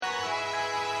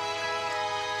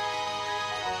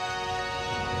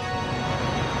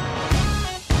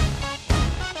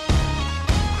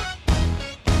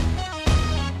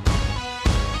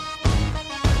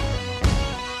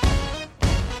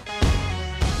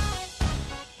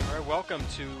welcome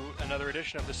to another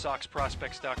edition of the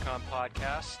SoxProspects.com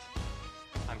podcast.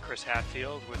 I'm Chris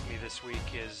Hatfield. With me this week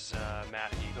is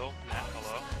Matt Eagle. Matt,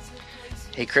 hello.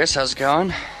 Hey Chris, how's it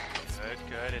going?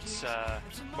 Good. It's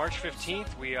March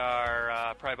 15th. We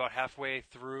are probably about halfway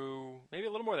through, maybe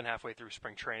a little more than halfway through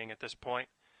spring training at this point.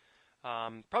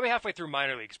 Probably halfway through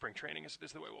minor league spring training is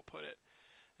the way we'll put it.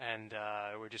 And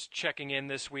we're just checking in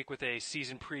this week with a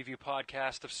season preview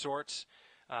podcast of sorts.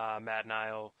 Matt and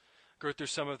I will go through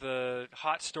some of the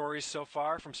hot stories so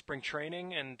far from spring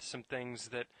training and some things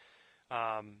that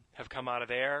have come out of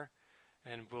there.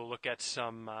 And we'll look at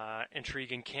some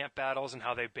intriguing camp battles and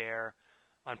how they bear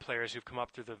on players who've come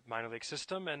up through the minor league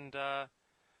system. And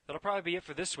that'll probably be it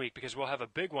for this week, because we'll have a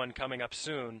big one coming up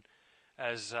soon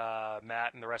as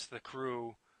Matt and the rest of the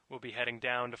crew will be heading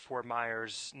down to Fort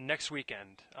Myers next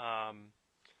weekend.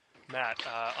 Matt,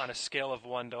 on a scale of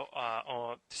 1 to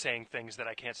saying things that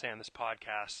I can't say on this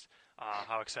podcast,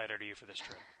 how excited are you for this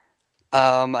trip?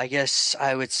 I guess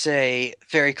I would say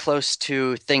very close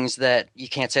to things that you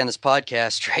can't say on this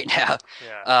podcast right now.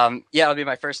 Yeah. It'll be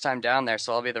my first time down there,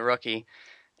 so I'll be the rookie.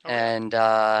 Okay.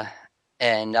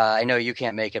 And I know you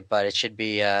can't make it, but it should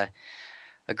be a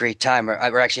great time.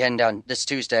 We're actually heading down this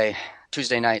Tuesday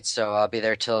night, so I'll be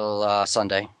there till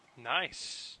Sunday.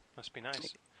 Nice. Must be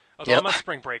nice. Although I'm on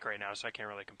spring break right now, so I can't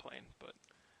really complain. But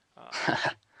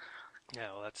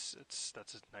yeah, well, that's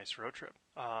a nice road trip.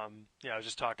 I was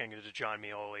just talking to John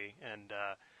Mioli, and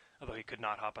although he could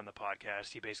not hop on the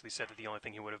podcast, he basically said that the only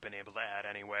thing he would have been able to add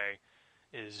anyway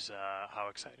is how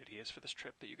excited he is for this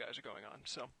trip that you guys are going on.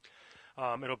 So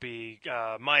it'll be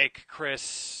Mike,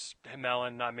 Chris,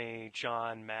 Mellon, not me,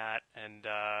 John, Matt, and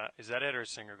is that it, or is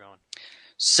Singer going?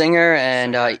 Singer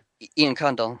and Ian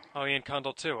Kundle. Oh, Ian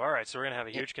Kundle too. All right, so we're going to have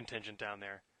a huge contingent down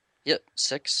there. Yep,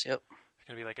 6, yep. It's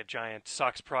going to be like a giant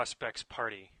Sox Prospects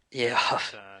party. Yeah.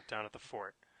 Down at the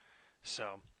fort.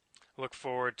 So look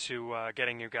forward to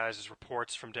getting you guys'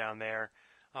 reports from down there.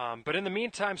 But in the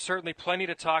meantime, certainly plenty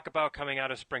to talk about coming out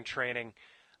of spring training.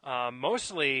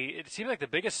 Mostly, it seems like the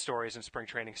biggest stories in spring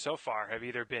training so far have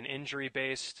either been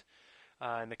injury-based,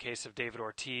 in the case of David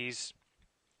Ortiz,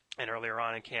 and earlier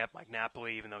on in camp, Mike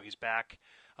Napoli, even though he's back,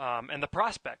 and the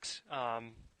prospects.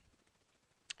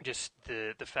 Just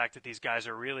the fact that these guys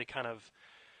are really kind of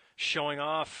showing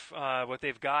off what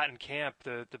they've got in camp.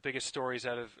 The biggest stories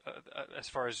out of as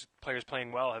far as players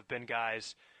playing well have been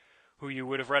guys who you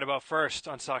would have read about first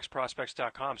on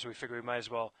SoxProspects.com. So we figured we might as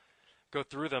well go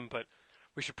through them. But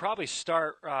we should probably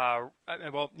start. Well,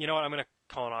 you know what? I'm going to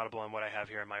call an audible on what I have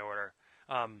here in my order.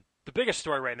 The biggest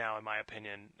story right now, in my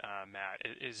opinion, Matt,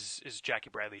 is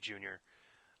Jackie Bradley Jr.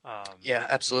 Yeah,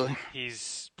 absolutely.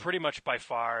 He's pretty much by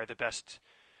far the best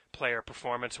player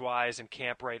performance-wise in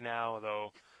camp right now,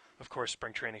 although, of course,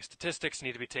 spring training statistics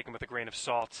need to be taken with a grain of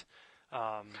salt.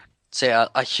 Say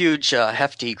a huge,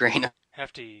 hefty grain.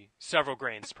 Hefty, several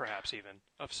grains, perhaps, even,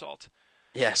 of salt.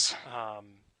 Yes.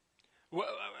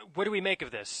 What do we make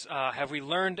of this? Have we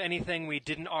learned anything we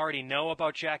didn't already know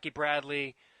about Jackie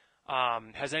Bradley?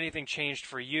 Has anything changed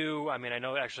for you? I mean, I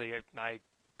know actually my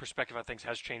perspective on things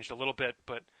has changed a little bit,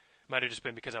 but might have just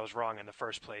been because I was wrong in the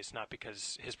first place, not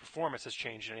because his performance has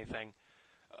changed anything.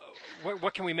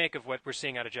 What can we make of what we're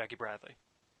seeing out of Jackie Bradley?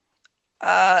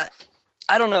 I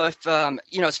don't know if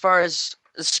as far as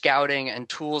scouting and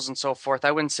tools and so forth,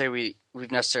 I wouldn't say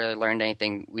we've necessarily learned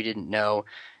anything we didn't know.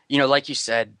 Like you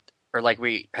said, or like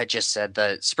we had just said,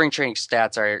 the spring training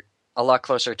stats are a lot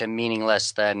closer to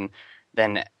meaningless than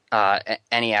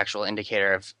any actual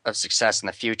indicator of success in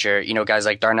the future. Guys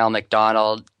like Darnell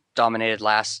McDonald dominated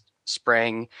last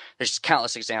spring. There's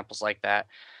countless examples like that.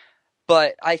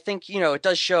 But I think, it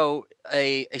does show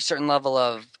a certain level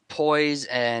of poise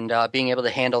and being able to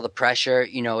handle the pressure.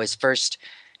 His first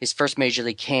major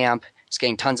league camp, he's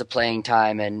getting tons of playing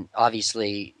time, and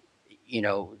obviously,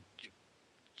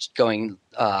 going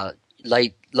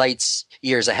lights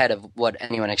years ahead of what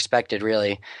anyone expected,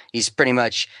 really. He's pretty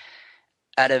much,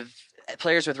 out of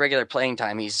players with regular playing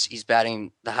time, he's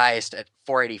batting the highest at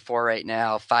 484 right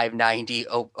now, 590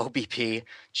 OBP,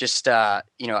 just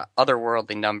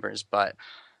otherworldly numbers. But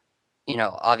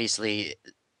obviously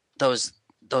those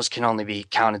can only be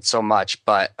counted so much.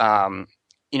 But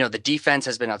the defense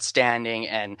has been outstanding,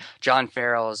 and John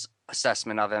Farrell's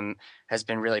assessment of him has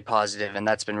been really positive, and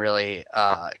that's been really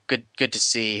good to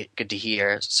see, good to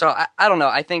hear. So I don't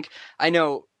know. I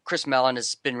know Chris Mellon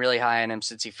has been really high on him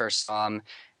since he first saw him.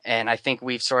 And I think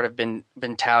we've sort of been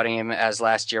touting him as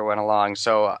last year went along.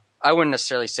 So I wouldn't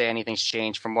necessarily say anything's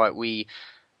changed from what we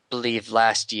believed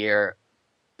last year,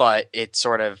 but it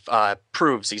sort of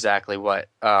proves exactly what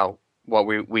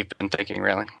we've been thinking,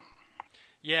 really.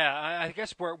 Yeah, I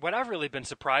guess what I've really been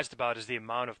surprised about is the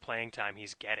amount of playing time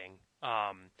he's getting.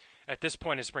 At this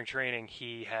point in spring training,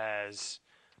 he has,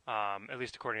 at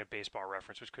least according to Baseball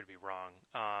Reference, which could be wrong,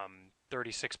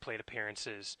 36 plate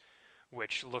appearances,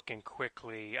 which looking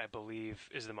quickly, I believe,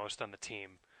 is the most on the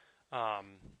team.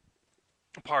 Um,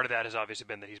 Part of that has obviously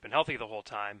been that he's been healthy the whole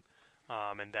time,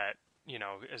 and that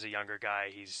as a younger guy,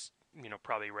 he's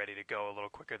probably ready to go a little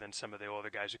quicker than some of the older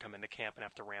guys who come into camp and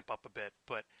have to ramp up a bit.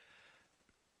 But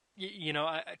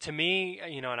to me,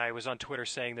 and I was on Twitter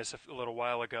saying this a little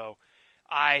while ago.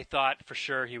 I thought for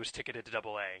sure he was ticketed to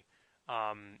Double A.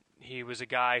 He was a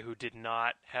guy who did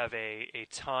not have a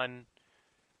ton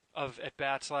of at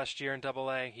bats last year in Double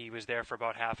A. He was there for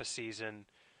about half a season.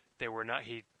 They were not.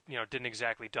 He didn't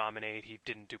exactly dominate. He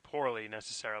didn't do poorly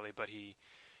necessarily, but he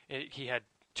had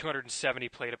 270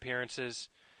 plate appearances,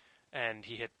 and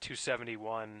he hit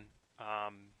 271.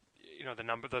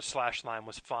 The slash line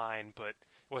was fine, but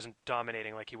wasn't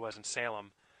dominating like he was in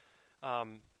Salem.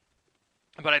 Um,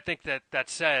 but I think that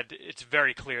said, it's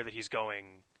very clear that he's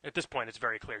going. At this point, it's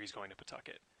very clear he's going to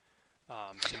Pawtucket.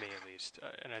 To me, at least,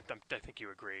 and I think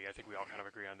you agree. I think we all kind of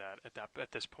agree on that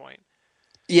at this point.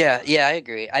 Yeah, yeah, I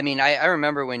agree. I mean, I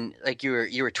remember when like you were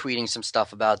tweeting some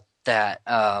stuff about that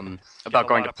Getting about a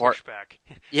going lot to of Port. pushback.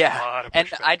 A Yeah, lot of and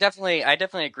pushback. I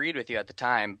definitely agreed with you at the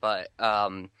time, but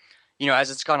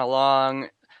as it's gone along,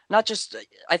 not just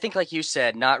I think like you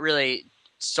said, not really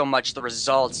so much the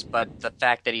results, but the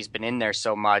fact that he's been in there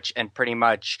so much and pretty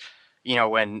much,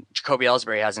 when Jacoby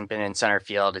Ellsbury hasn't been in center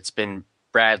field, it's been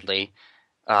Bradley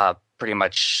pretty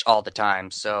much all the time.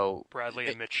 So Bradley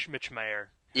and Mitch Mayer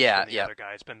has yeah, been the yeah, other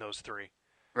guy. It's been those three.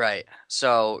 right.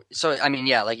 So I mean,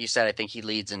 yeah, like you said, I think he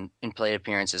leads in plate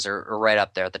appearances or right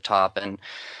up there at the top, and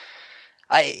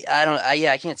I don't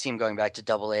yeah, I can't see him going back to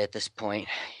Double A at this point,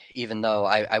 even though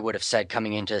I would have said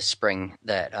coming into spring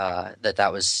that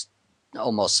that was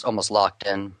almost locked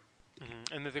in.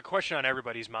 And the question on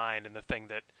everybody's mind, and the thing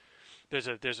that there's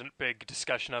a big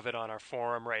discussion of it on our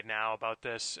forum right now about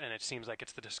this, and it seems like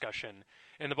it's the discussion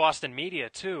in the Boston media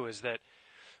too, is that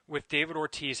with David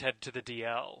Ortiz head to the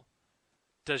DL,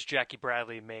 does Jackie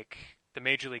Bradley make the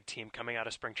major league team coming out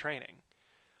of spring training?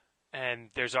 And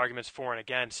there's arguments for and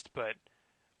against, but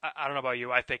I don't know about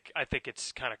you. I think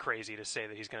it's kind of crazy to say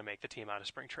that he's going to make the team out of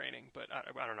spring training, but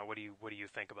I don't know. What do you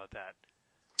think about that?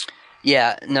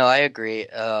 Yeah, no, I agree.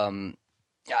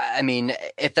 I mean,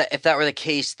 if that were the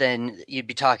case, then you'd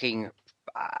be talking,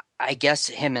 I guess,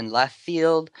 him in left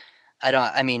field. I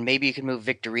don't. I mean, maybe you could move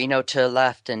Victorino to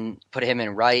left and put him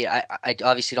in right. I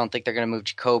obviously don't think they're going to move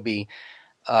Jacoby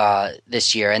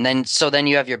this year, and then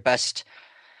you have your best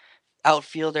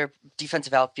outfielder,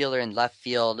 defensive outfielder in left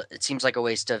field. It seems like a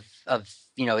waste of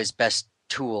his best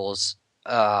tools.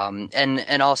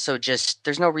 And also just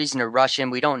there's no reason to rush him.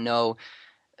 We don't know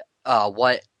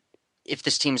what if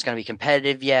this team is going to be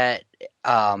competitive yet.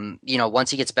 Once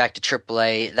he gets back to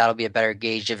AAA, that'll be a better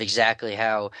gauge of exactly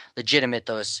how legitimate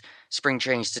those spring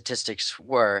training statistics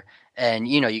were. And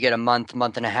you get a month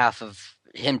and a half of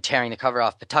him tearing the cover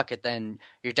off Pawtucket, then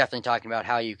you're definitely talking about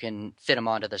how you can fit him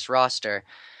onto this roster.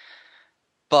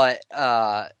 But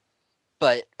at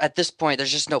this point,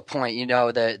 there's just no point.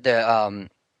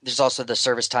 There's also the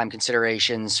service time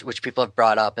considerations, which people have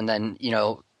brought up, and then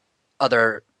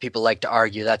other people like to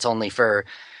argue that's only for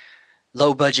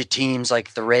low budget teams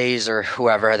like the Rays or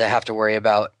whoever that have to worry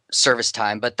about service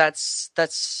time. But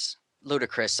that's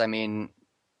ludicrous. I mean,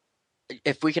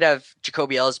 if we could have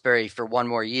Jacoby Ellsbury for one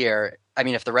more year, I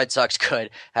mean, if the Red Sox could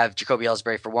have Jacoby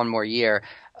Ellsbury for one more year,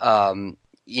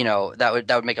 that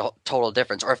would make a total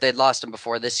difference. Or if they'd lost him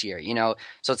before this year,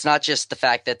 so it's not just the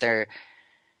fact that the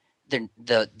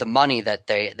money that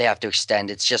they have to extend.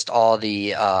 It's just all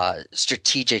the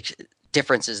strategic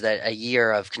differences that a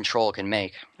year of control can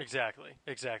make. Exactly.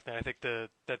 I think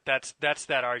that's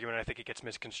that argument. I think it gets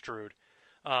misconstrued.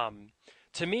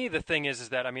 To me, the thing is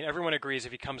that I mean everyone agrees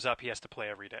if he comes up, he has to play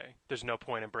every day. There's no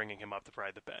point in bringing him up to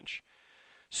ride the bench.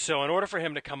 So in order for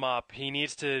him to come up, he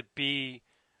needs to be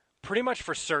pretty much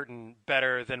for certain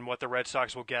better than what the Red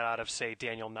Sox will get out of, say,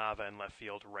 Daniel Nava in left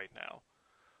field right now.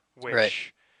 Right.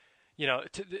 Which,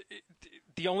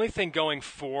 the only thing going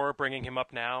for bringing him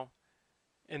up now,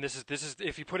 and this is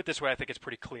if you put it this way, I think it's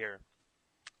pretty clear.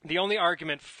 The only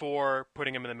argument for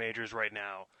putting him in the majors right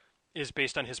now is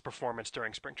based on his performance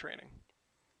during spring training.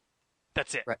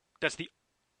 That's it. Right. That's the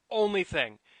only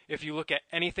thing. If you look at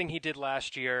anything he did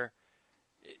last year,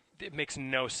 it makes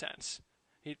no sense.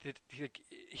 He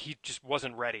just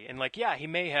wasn't ready. And yeah, he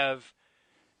may have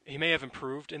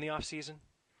improved in the off season.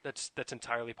 That's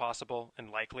entirely possible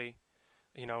and likely.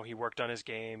 He worked on his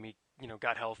game. He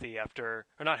got healthy after,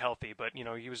 or not healthy, but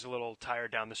he was a little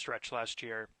tired down the stretch last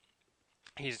year.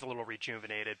 He's a little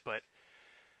rejuvenated, but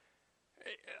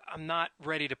I'm not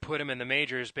ready to put him in the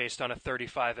majors based on a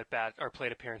 35 at bat or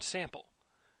plate appearance sample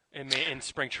in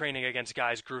spring training against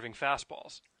guys grooving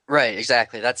fastballs. Right,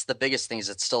 exactly. That's the biggest thing is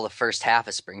it's still the first half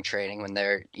of spring training when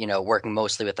they're, working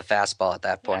mostly with the fastball at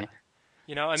that Yeah. point.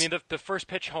 I mean, the first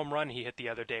pitch home run he hit the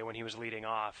other day when he was leading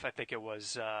off, I think it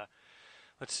was,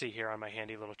 let's see here on my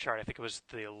handy little chart, I think it was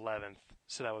the 11th,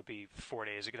 so that would be 4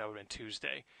 days ago, that would have been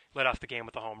Tuesday. Led off the game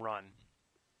with a home run.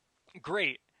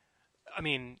 Great. I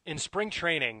mean, in spring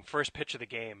training, first pitch of the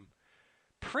game,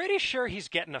 pretty sure he's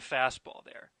getting a fastball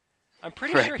there. I'm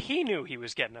pretty Right. sure he knew he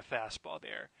was getting a fastball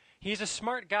there. He's a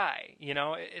smart guy.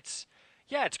 It's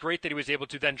great that he was able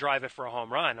to then drive it for a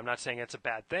home run. I'm not saying it's a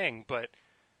bad thing, but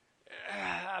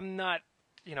I'm not,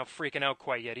 freaking out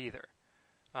quite yet either.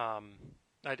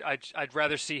 I'd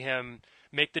rather see him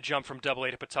make the jump from Double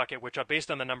A to Pawtucket, which,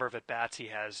 based on the number of at bats he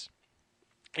has,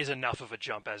 is enough of a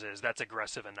jump as is. That's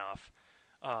aggressive enough.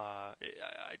 I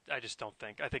just don't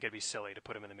think. I think it'd be silly to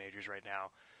put him in the majors right now.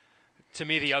 To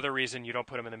me, the other reason you don't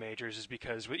put him in the majors is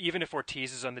because even if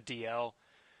Ortiz is on the DL,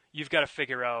 you've got to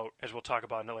figure out, as we'll talk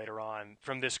about later on,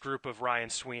 from this group of Ryan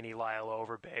Sweeney, Lyle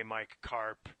Overbay, Mike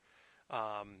Karp,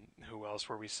 who else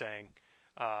were we saying?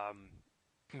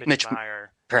 Mitch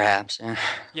Meyer. Perhaps. Yeah.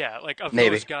 Yeah, like of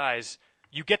Maybe. those guys,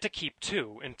 you get to keep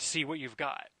two and see what you've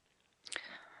got.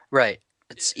 Right.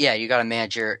 You got to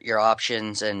manage your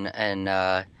options and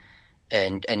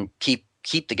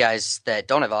keep the guys that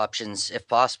don't have options if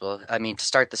possible. I mean, to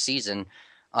start the season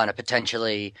on a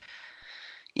potentially,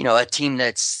 a team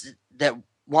that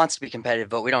wants to be competitive,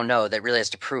 but we don't know, that really has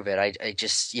to prove it. I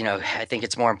just, I think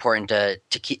it's more important to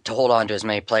hold on to as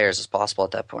many players as possible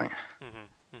at that point.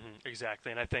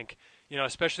 Exactly, and I think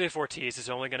especially if Ortiz is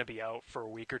only going to be out for a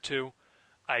week or two,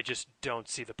 I just don't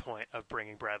see the point of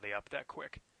bringing Bradley up that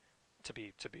quick. To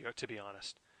be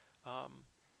honest,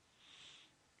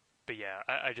 but yeah,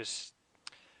 I just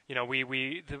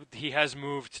he has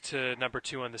moved to number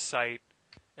 2 on the site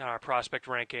in our prospect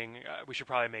ranking. We should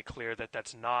probably make clear that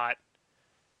that's not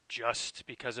just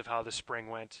because of how the spring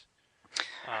went.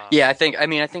 Yeah, I think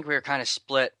we were kind of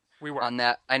split. We were on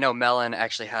that. I know Mellon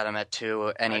actually had him at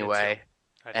 2 anyway.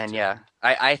 I did and too. Yeah,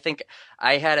 I think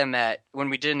I had him when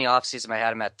we did in the offseason, I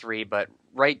had him at 3, but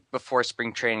right before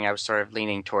spring training, I was sort of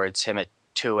leaning towards him at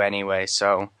 2 anyway.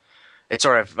 So it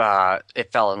sort of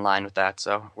it fell in line with that,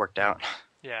 so it worked out.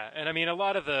 Yeah, and I mean, a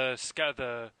lot of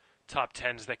the top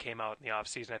 10s that came out in the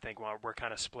offseason, I think, were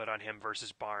kind of split on him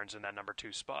versus Barnes in that number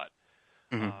 2 spot.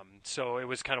 Mm-hmm. So it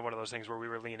was kind of one of those things where we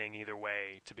were leaning either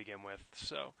way to begin with.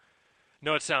 So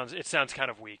no, it sounds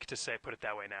kind of weak to say, put it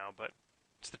that way now, but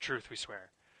it's the truth, we swear.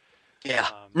 Yeah.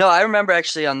 No, I remember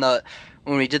actually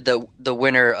when we did the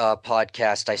winter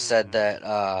podcast, I said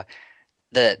that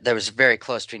that was very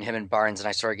close between him and Barnes, and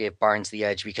I sort of gave Barnes the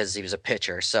edge because he was a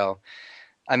pitcher. So,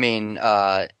 I mean,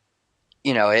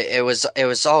 it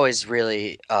was always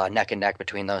really neck and neck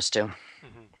between those two.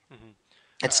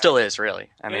 It still is, really.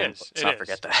 I mean, let's not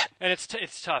forget that. And it's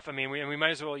tough. I mean, we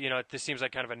might as well, this seems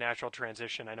like kind of a natural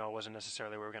transition. I know it wasn't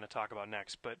necessarily what we were going to talk about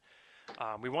next, but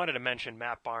we wanted to mention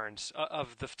Matt Barnes.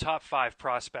 Of the top 5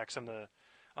 prospects on the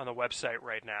website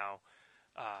right now,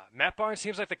 Matt Barnes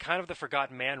seems like the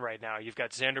forgotten man right now. You've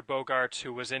got Xander Bogaerts,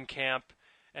 who was in camp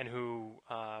and who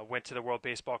went to the World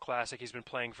Baseball Classic. He's been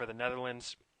playing for the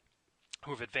Netherlands, who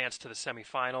have advanced to the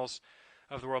semifinals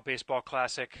of the World Baseball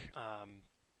Classic.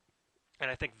 And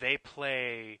I think they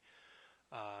play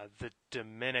the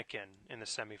Dominican in the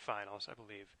semifinals, I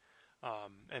believe.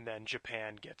 And then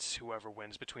Japan gets whoever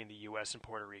wins between the U.S. and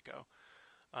Puerto Rico.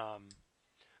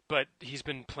 But he's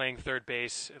been playing third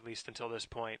base, at least until this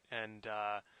point. And,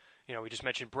 we just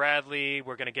mentioned Bradley.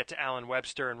 We're going to get to Alan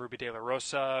Webster and Ruby De La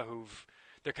Rosa,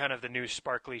 they're kind of the new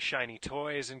sparkly, shiny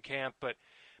toys in camp. But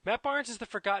Matt Barnes is the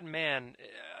forgotten man.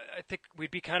 I think we'd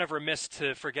be kind of remiss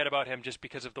to forget about him just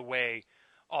because of the way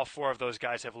all 4 of those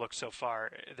guys have looked so far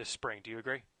this spring. Do you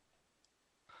agree?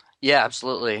 Yeah,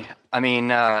 absolutely. I mean,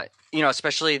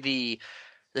 especially the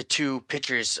 2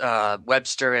 pitchers,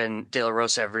 Webster and De La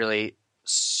Rosa, have really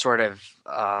sort of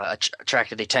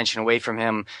attracted the attention away from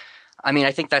him. I mean,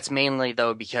 I think that's mainly,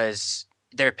 though, because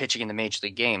they're pitching in the major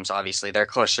league games. Obviously, they're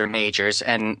closer majors,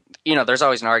 and there's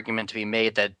always an argument to be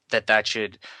made that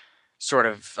should sort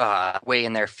of weigh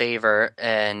in their favor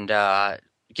and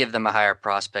give them a higher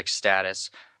prospect status.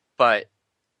 But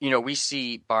we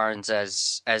see Barnes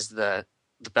as the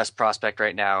best prospect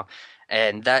right now,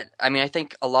 and that, I mean, I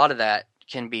think a lot of that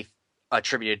can be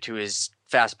attributed to his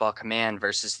fastball command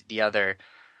versus the other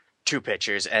two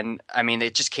pitchers. And I mean,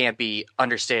 it just can't be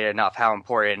understated enough how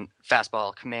important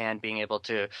fastball command, being able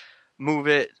to move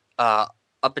it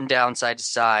up and down, side to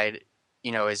side,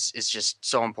 is just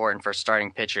so important for a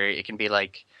starting pitcher. It can be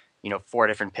like, four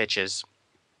different pitches,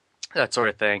 that sort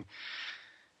of thing.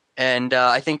 And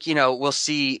I think, we'll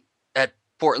see at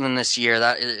Portland this year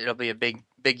that it'll be a big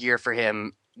year for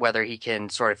him, whether he can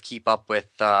sort of keep up with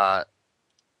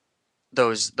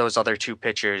those other two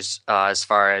pitchers as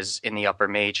far as in the upper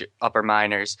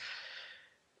minors.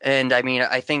 And I mean,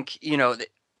 I think,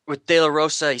 with De La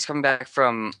Rosa, he's coming back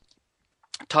from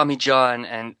Tommy John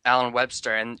and Alan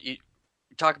Webster, and you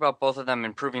talk about both of them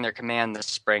improving their command this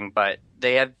spring, but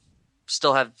they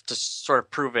still have to sort of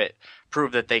prove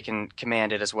that they can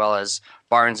command it as well as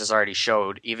Barnes has already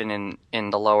showed, even in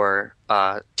the lower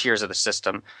tiers of the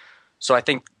system. So I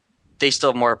think they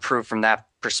still have more to prove from that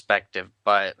perspective,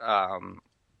 but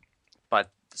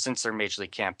since they're Major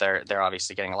League camp, they're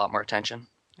obviously getting a lot more attention.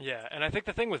 Yeah, and I think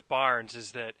the thing with Barnes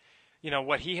is that,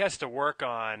 what he has to work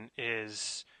on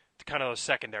is kind of those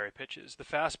secondary pitches. The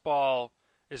fastball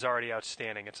is already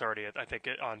outstanding. It's already, I think,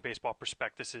 on Baseball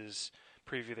Prospectus is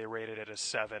previously rated at a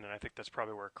 7, and I think that's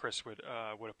probably where Chris would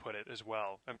have put it as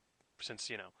well,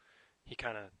 since he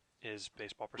kind of is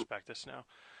Baseball Prospectus now.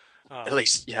 At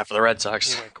least, yeah, for the Red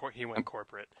Sox. He went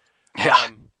corporate. Yeah.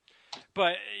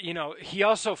 But, he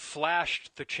also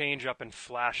flashed the changeup and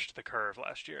flashed the curve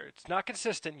last year. It's not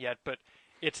consistent yet, but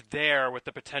it's there with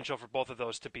the potential for both of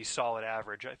those to be solid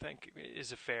average, I think,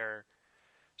 is a fair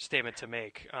statement to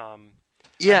make.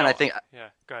 Yeah, I think. Yeah,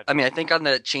 go ahead. I mean, I think on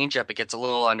the changeup, it gets a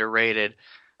little underrated.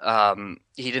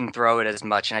 He didn't throw it as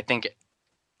much, and I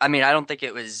don't think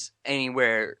it was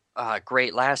anywhere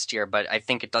great last year, but I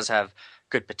think it does have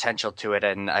good potential to it,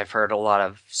 and I've heard a lot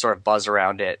of sort of buzz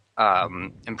around it,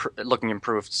 looking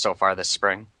improved so far this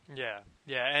spring. Yeah,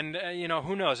 and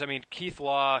who knows? I mean, Keith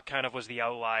Law kind of was the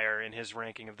outlier in his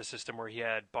ranking of the system, where he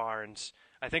had Barnes,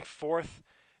 I think, 4th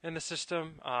in the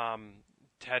system.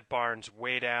 Had Barnes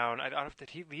way down. I don't know,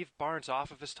 did he leave Barnes off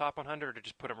of his top 100 or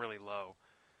just put him really low?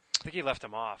 I think he left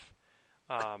him off.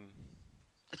 I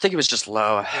think it was just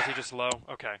low. Was he just low?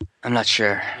 Okay. I'm not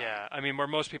sure. Yeah, I mean, where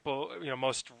most people,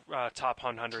 most top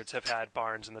 100s have had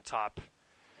Barnes in the top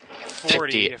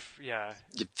 40. 50.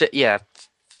 Yeah,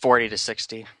 40 to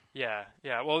 60. Yeah.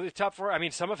 Well, the top 4. I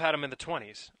mean, some have had him in the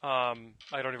 20s. I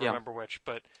don't even remember which,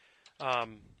 but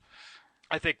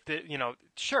I think that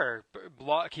sure,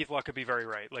 Keith Law could be very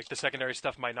right. Like the secondary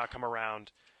stuff might not come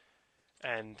around,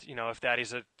 and if that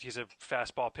he's a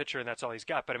fastball pitcher and that's all he's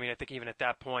got. But I mean, I think even at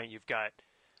that point, you've got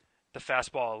the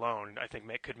fastball alone. I think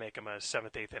could make him a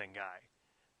 7th, 8th inning guy,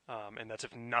 and that's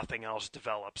if nothing else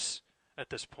develops at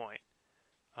this point.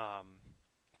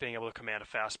 Being able to command a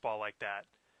fastball like that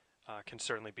can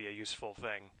certainly be a useful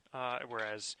thing.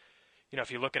 Whereas,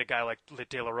 if you look at a guy like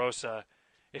De La Rosa,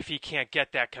 if he can't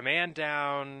get that command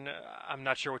down, I'm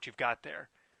not sure what you've got there.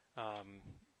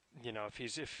 If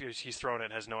he's thrown it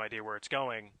and has no idea where it's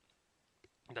going,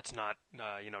 that's not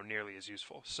nearly as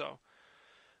useful. So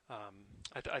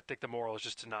I think the moral is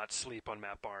just to not sleep on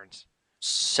Matt Barnes.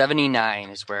 79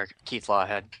 is where Keith Law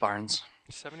had Barnes.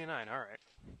 79. All right.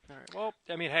 Well,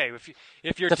 I mean, hey,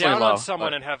 if you're definitely down low, on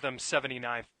someone and have them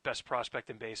 79th best prospect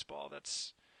in baseball,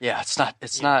 that's it's not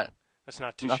that's not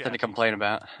too nothing shabby to complain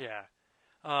about. Yeah.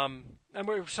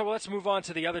 So let's move on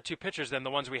to the other two pitchers then, the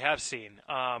ones we have seen.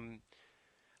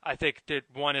 I think that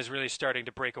one is really starting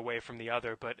to break away from the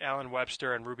other, but Alan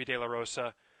Webster and Ruby De La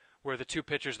Rosa were the two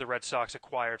pitchers the Red Sox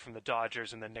acquired from the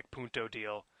Dodgers in the Nick Punto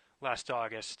deal last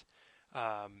August.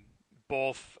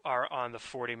 Both are on the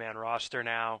 40-man roster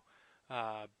now.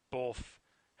 Both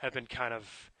have been kind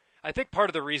of... I think part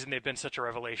of the reason they've been such a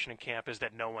revelation in camp is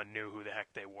that no one knew who the heck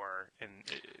they were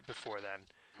before then.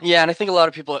 Yeah, and I think a lot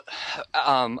of people,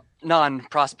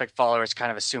 non-prospect followers,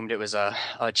 kind of assumed it was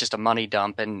just a money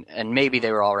dump, and maybe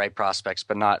they were all right prospects,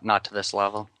 but not to this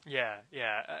level. Yeah.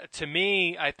 To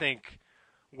me, I think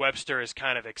Webster is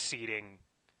kind of exceeding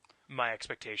my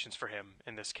expectations for him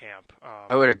in this camp.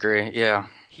 I would agree. Yeah.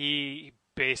 He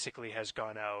basically has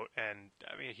gone out, and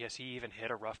I mean, has he even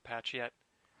hit a rough patch yet?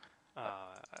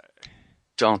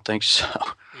 Don't think so.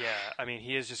 Yeah, I mean,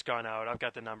 he has just gone out. I've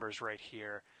got the numbers right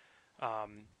here.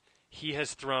 He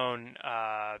has thrown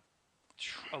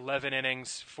 11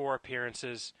 innings, 4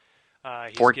 appearances.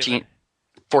 14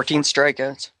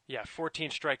 strikeouts. Yeah, 14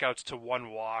 strikeouts to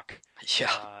 1 walk.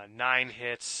 Yeah. 9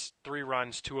 hits, 3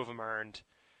 runs, 2 of them earned.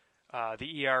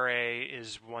 The ERA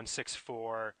is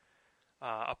 1.64.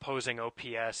 Opposing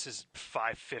OPS is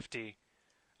 550.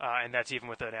 And that's even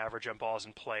with an average on balls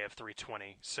in play of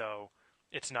 320. So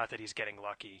it's not that he's getting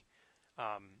lucky.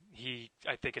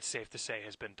 I think it's safe to say,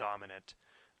 has been dominant.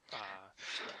 uh,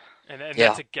 and Yeah.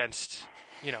 that's against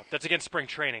that's against spring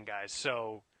training, guys.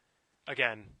 So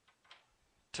again,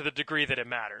 to the degree that it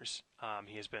matters,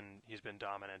 he's been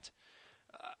dominant.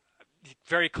 Uh,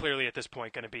 Very clearly at this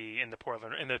point going to be in the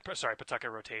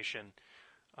Pawtucket rotation.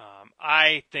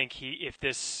 I think if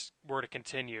this were to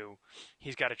continue,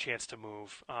 he's got a chance to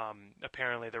move.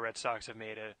 Apparently, the Red Sox have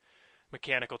made a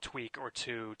mechanical tweak or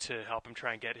two to help him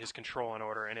try and get his control in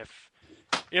order. And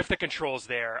if the control's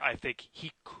there, I think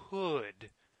he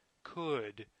could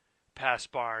pass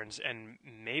Barnes and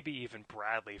maybe even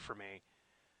Bradley for me.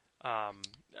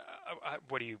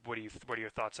 What are your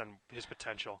thoughts on his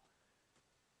potential?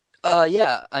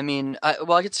 Yeah, I mean, I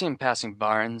could see him passing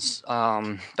Barnes.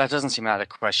 That doesn't seem out of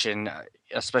question,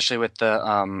 especially with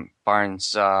the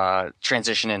Barnes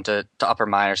transition into to upper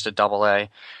minors to Double A.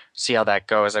 See how that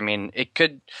goes. I mean, it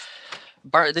could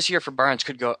this year for Barnes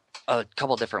could go a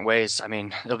couple different ways. I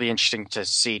mean, it'll be interesting to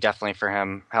see definitely for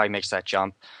him how he makes that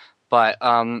jump. But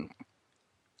I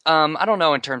don't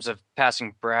know in terms of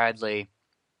passing Bradley.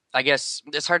 I guess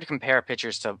it's hard to compare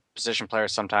pitchers to position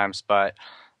players sometimes, but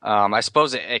I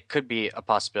suppose it could be a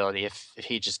possibility if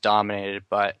he just dominated.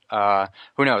 But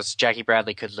who knows? Jackie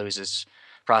Bradley could lose his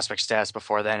prospect status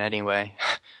before then anyway.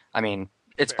 I mean,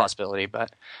 it's a Fair, possibility,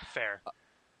 but fair.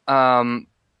 um,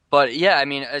 but yeah, I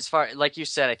mean, as far like you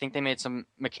said, I think they made some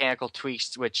mechanical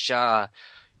tweaks, which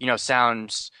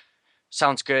sounds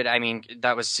good. I mean,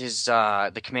 that was his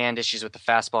the command issues with the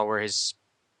fastball were his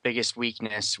biggest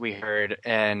weakness we heard,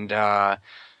 and I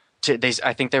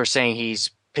think they were saying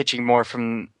he's pitching more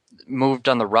from moved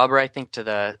on the rubber. I think to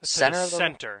the To the center of the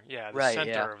center, yeah, the right. Yeah,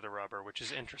 center of the rubber, which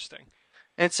is interesting.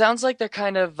 and it sounds like they're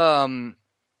kind of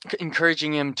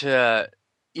encouraging him to,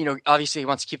 obviously he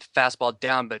wants to keep the fastball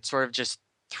down, but sort of just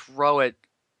throw it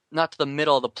not to the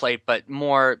middle of the plate, but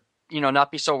more,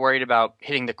 not be so worried about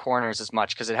hitting the corners as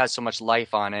much because it has so much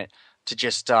life on it to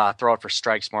just throw it for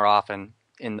strikes more often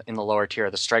in the lower tier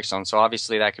of the strike zone. So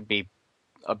obviously that could be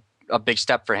a big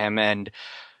step for him. And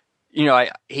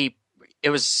he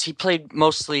played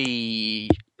mostly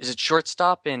is it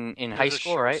shortstop in He high was a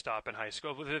school, right? shortstop in high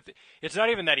school. It's not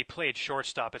even that he played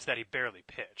shortstop; it's that he barely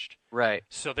pitched. Right.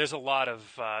 So there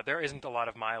isn't a lot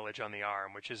of mileage on the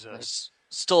arm, which is a There's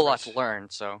still a lot to res- learn.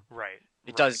 So right, it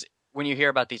right. does when you hear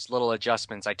about these little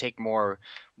adjustments, I take more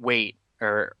weight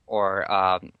or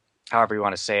however you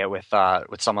want to say it with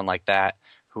someone like that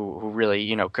who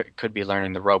really could be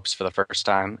learning the ropes for the first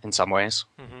time in some ways.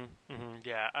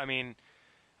 Yeah, I mean,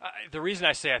 the reason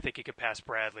I say I think he could pass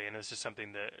Bradley, and this is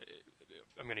something that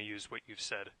I'm going to use what you've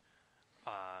said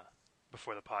uh,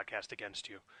 before the podcast against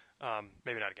you.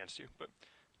 Maybe not against you, but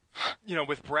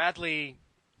with Bradley,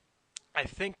 I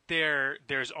think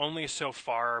there's only so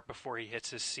far before he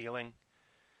hits his ceiling.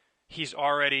 He's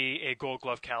already a Gold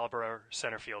Glove caliber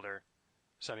center fielder,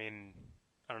 so I mean,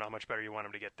 I don't know how much better you want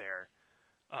him to get there.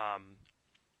 Um,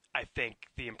 I think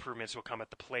the improvements will come at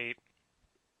the plate.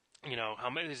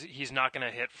 He's not going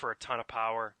to hit for a ton of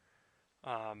power.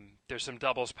 There's some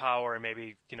doubles power and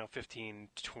maybe 15,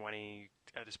 20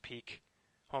 at his peak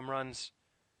home runs,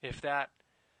 if that.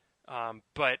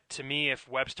 But to me, if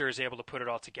Webster is able to put it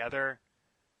all together,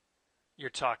 you're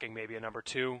talking maybe a number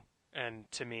two, and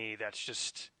to me, that's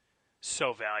just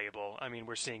so valuable. I mean,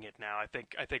 we're seeing it now. I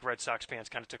think Red Sox fans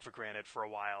kind of took for granted for a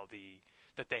while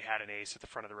that they had an ace at the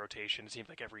front of the rotation. It seemed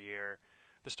like every year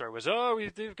the story was, oh,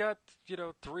 they've got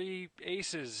three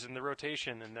aces in the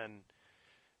rotation, and then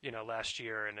last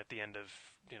year and at the end of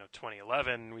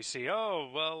 2011, we see, oh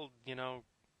well,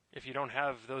 if you don't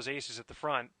have those aces at the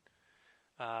front,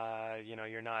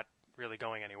 you're not really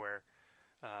going anywhere,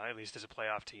 at least as a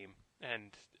playoff team.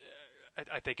 And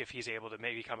I think if he's able to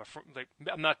maybe become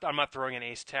I'm not throwing an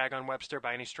ace tag on Webster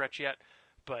by any stretch yet,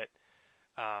 but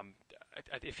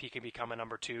if he can become a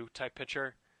number two type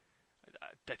pitcher,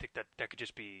 I think that could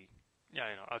just be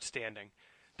outstanding.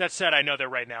 That said, I know that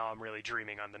right now I'm really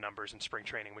dreaming on the numbers in spring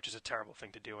training, which is a terrible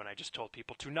thing to do, and I just told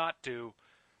people to not do.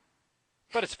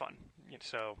 But it's fun,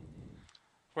 so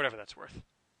whatever that's worth.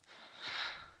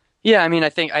 Yeah, I mean, I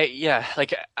think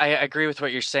like I agree with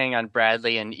what you're saying on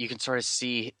Bradley, and you can sort of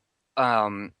see,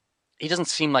 he doesn't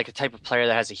seem like a type of player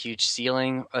that has a huge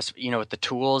ceiling, with the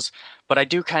tools. But I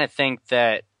do kind of think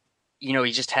that,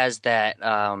 he just has that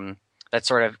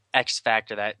sort of X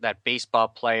factor, that baseball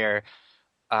player,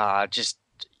 just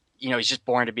he's just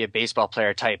born to be a baseball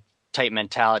player type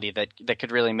mentality that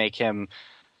could really make him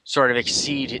sort of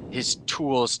exceed his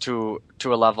tools to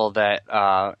a level that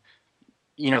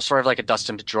sort of like a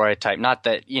Dustin Pedroia type. Not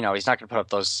that he's not going to put up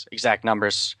those exact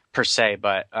numbers per se,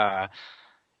 but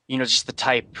just the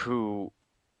type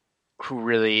who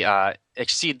really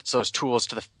exceeds those tools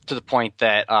to the point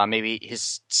that maybe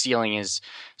his ceiling is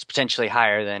potentially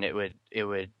higher than it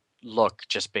would look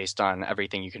just based on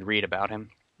everything you can read about him.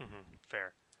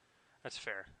 Fair. That's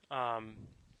fair. All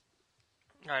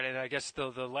right, and I guess the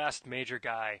last major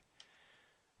guy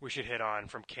we should hit on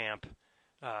from camp,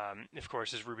 of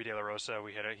course, is Ruby De La Rosa.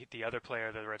 We had the other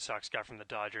player that the Red Sox got from the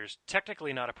Dodgers.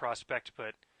 Technically not a prospect,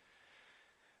 but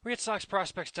we at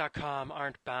SoxProspects.com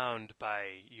aren't bound by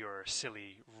your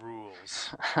silly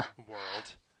rules,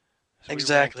 world. So we ranked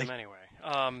Exactly. him anyway.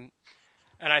 And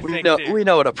I We think know that, we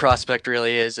know what a prospect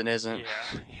really is and isn't.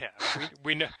 yeah,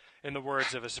 we know. In the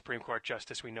words of a Supreme Court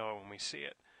justice, we know it when we see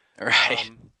it. Right.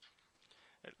 Um,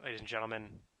 ladies and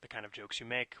gentlemen, the kind of jokes you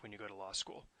make when you go to law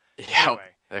school. Yeah. Anyway,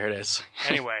 There it is.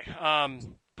 anyway,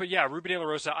 but yeah, Ruby De La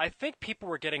Rosa. I think people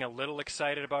were getting a little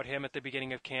excited about him at the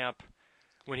beginning of camp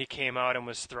when he came out and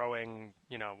was throwing.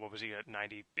 What was he at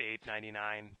 98,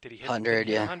 99? Did he hit 100,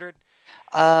 yeah. 100?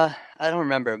 I don't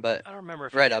remember, but I don't remember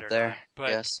if he right did up or there. not. But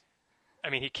Yes. I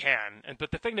mean, he can.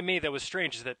 But the thing to me that was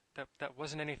strange is that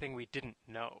wasn't anything we didn't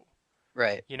know.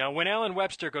 Right. When Alan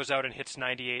Webster goes out and hits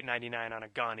 98, 99 on a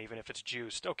gun, even if it's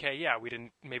juiced, okay, yeah,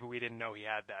 maybe we didn't know he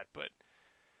had that, but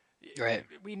Right.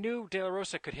 we knew De La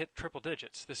Rosa could hit triple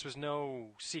digits. This was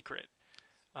no secret.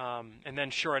 And then,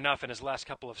 sure enough, in his last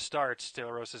couple of starts, De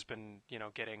La Rosa's been,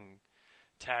 getting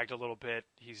tagged a little bit.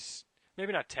 He's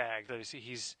maybe not tagged.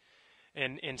 He's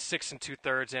in 6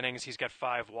 2/3 innings. He's got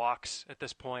 5 walks at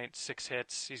this point, 6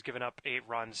 hits. He's given up 8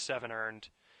 runs, 7 earned.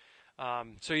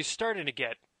 So he's starting to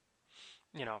get,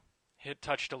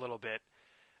 touched a little bit.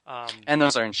 And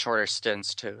those are in shorter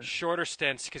stints too. Shorter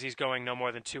stints because he's going no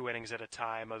more than 2 innings at a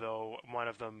time, although one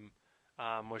of them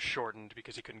was shortened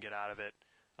because he couldn't get out of it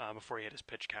before he hit his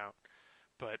pitch count.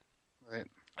 But Right.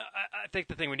 I think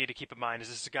the thing we need to keep in mind is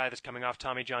this is a guy that's coming off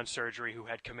Tommy John surgery who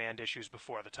had command issues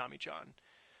before the Tommy John.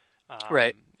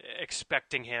 Right.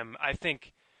 Expecting him, I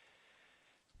think,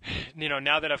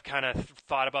 now that I've kind of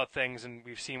thought about things and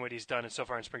we've seen what he's done so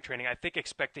far in spring training, I think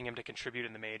expecting him to contribute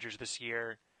in the majors this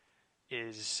year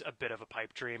is a bit of a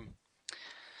pipe dream.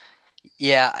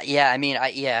 Yeah. I mean,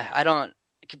 I don't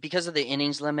because of the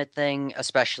innings limit thing,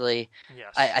 especially.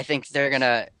 Yes. I think they're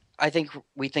gonna.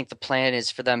 We think the plan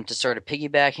is for them to sort of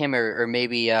piggyback him, or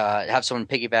maybe have someone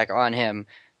piggyback on him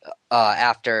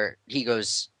after he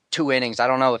goes 2 innings. I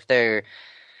don't know if there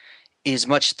is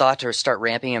much thought to start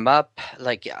ramping him up.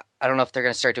 Like, I don't know if they're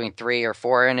going to start doing 3 or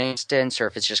 4 inning stints, or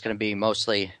if it's just going to be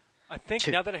mostly. I think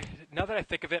now that I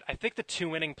think of it, I think the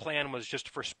 2 inning plan was just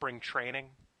for spring training.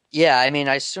 Yeah, I mean,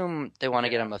 I assume they want to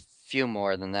get him a few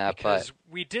more than that, because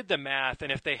we did the math,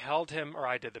 and if they held him, or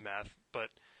I did the math, but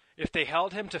if they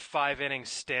held him to 5 inning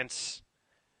stints,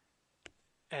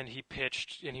 and he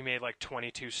pitched, and he made like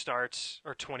 22 starts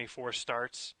or 24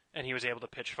 starts, and he was able to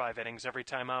pitch 5 innings every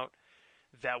time out,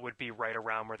 that would be right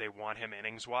around where they want him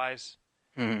innings-wise.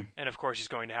 Mm-hmm. And of course, he's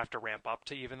going to have to ramp up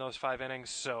to even those 5 innings.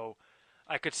 So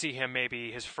I could see him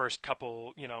maybe his first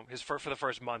couple, for the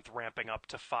first month ramping up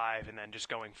to 5 and then just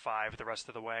going 5 the rest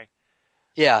of the way.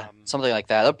 Yeah, something like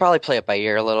that. They'll probably play it by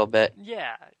ear a little bit.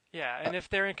 Yeah. And if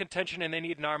they're in contention and they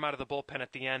need an arm out of the bullpen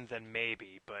at the end, then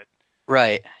maybe. But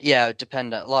Right. Yeah, it would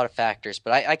depend on a lot of factors,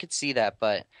 but I could see that,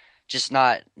 but just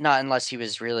not unless he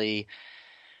was really,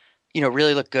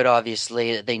 really looked good.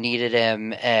 Obviously, they needed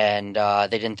him, and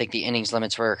they didn't think the innings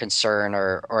limits were a concern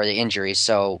or the injury.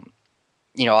 So,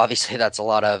 obviously that's a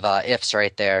lot of ifs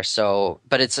right there. So,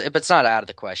 but it's not out of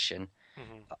the question.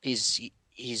 mm-hmm.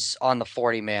 He's on the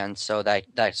 40 man, so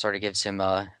that sort of gives him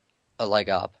a leg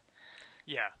up.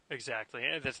 Yeah, exactly.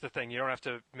 And that's the thing. You don't have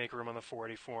to make room on the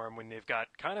 40 for him when they've got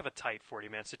kind of a tight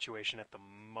 40-man situation at the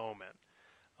moment.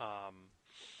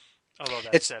 Although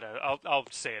that said, I'll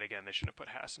say it again. They shouldn't have put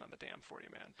Hassan on the damn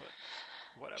 40-man, but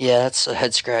whatever. Yeah, that's a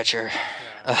head scratcher.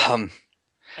 Yeah.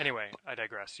 Anyway, I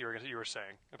digress. You were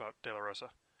saying about De La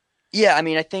Rosa. Yeah, I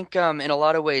mean, I think in a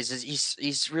lot of ways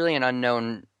he's really an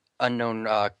unknown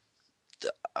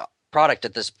product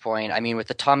at this point. I mean, with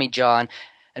the Tommy John,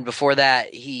 and before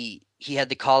that, he had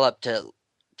the call up to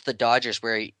the Dodgers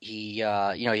where he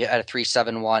had a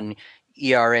 3.71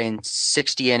 ERA in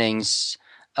 60 innings,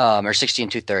 or 60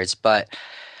 2/3. But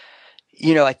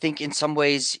I think in some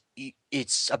ways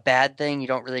it's a bad thing. You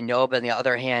don't really know, but on the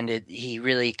other hand, he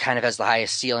really kind of has the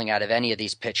highest ceiling out of any of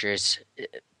these pitchers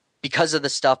because of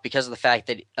the fact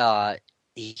that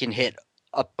he can hit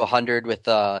up 100 with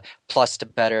a plus to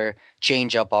better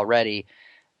changeup already.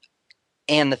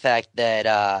 And the fact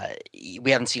that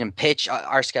we haven't seen him pitch,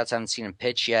 our scouts haven't seen him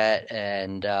pitch yet,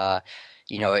 and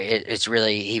it's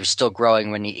really he was still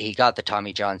growing when he got the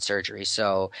Tommy John surgery.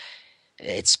 So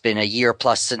it's been a year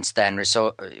plus since then.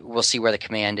 So we'll see where the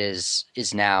command is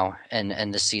now,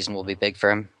 and this season will be big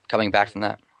for him coming back from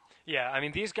that. Yeah, I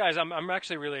mean these guys. I'm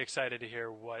actually really excited to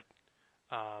hear what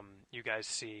you guys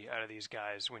see out of these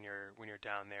guys when you're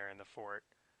down there in the fort.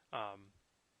 Um,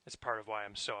 it's part of why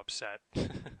I'm so upset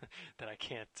that I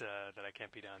can't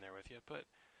be down there with you.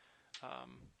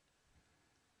 Um,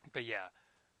 but yeah,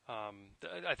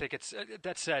 I think it's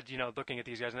that said. Looking at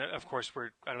these guys, and of course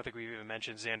I don't think we've even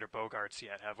mentioned Xander Bogaerts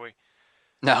yet, have we?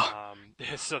 No,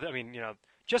 So I mean,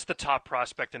 just the top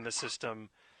prospect in the system.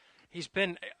 He's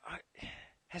been.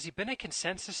 Has he been a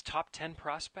consensus top 10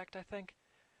 prospect? I think.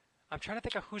 I'm trying to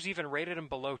think of who's even rated him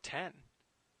below 10.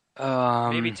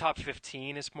 Maybe um, top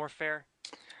 15 is more fair.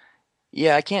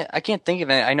 yeah, I can't think of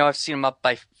it. I know I've seen him up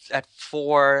by at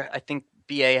 4. I think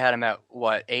BA had him at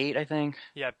what 8. I think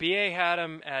Yeah, BA had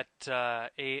him at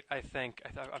 8, I think.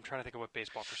 I'm trying to think of what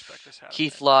Baseball Prospectus had him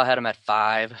Keith at. Law had him at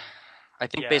 5. I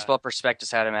think Yeah, Baseball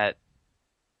Prospectus had him at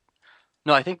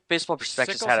no. I think Baseball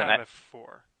Prospectus Sickles had him had him at at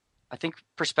 4. I think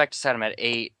Prospectus had him at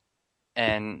 8,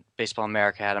 and Baseball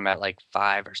America had him at like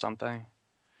 5 or something.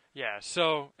 Yeah,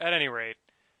 so at any rate,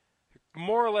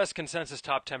 more or less consensus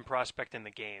top 10 prospect in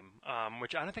the game,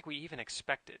 which I don't think we even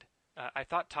expected. I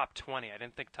thought top 20. I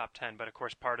didn't think top 10, but of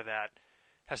course part of that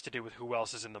has to do with who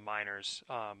else is in the minors.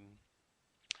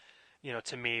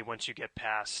 To me, once you get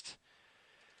past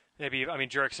maybe, I mean,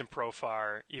 Jurickson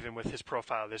Profar, even with his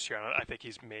profile this year, I think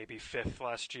he's maybe fifth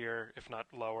last year, if not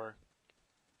lower,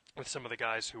 with some of the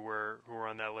guys who were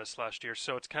on that list last year.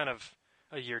 So it's kind of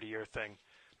a year to year thing.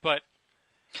 But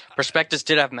Prospectus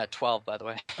did have him at 12, by the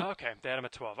way. okay, they had him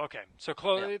at 12. Okay, so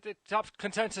Yeah, top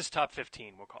consensus top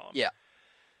 15, we'll call him. yeah,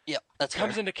 yeah. That's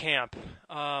Comes fair. into camp.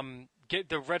 Get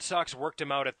the Red Sox worked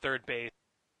him out at third base.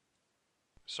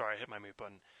 Sorry, I hit my mute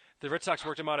button. The Red Sox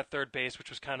worked him out at third base, which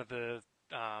was kind of the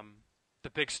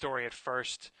big story at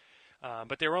first.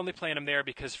 But they were only playing him there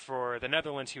because for the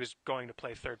Netherlands, he was going to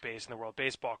play third base in the World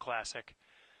Baseball Classic.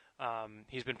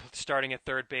 He's been starting at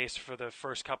third base for the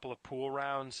first couple of pool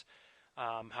rounds.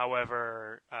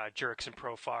 However, Jurickson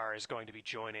Profar is going to be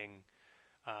joining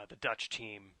the Dutch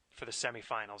team for the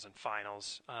semifinals and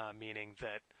finals, meaning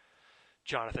that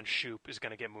Jonathan Schoop is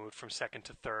going to get moved from second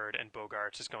to third, and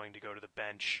Bogarts is going to go to the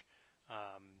bench.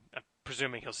 I'm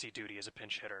presuming he'll see duty as a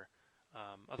pinch hitter,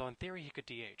 although in theory he could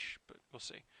DH, but we'll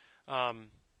see. Um,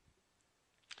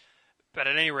 but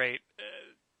at any rate,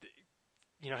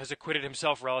 has acquitted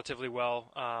himself relatively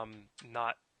well.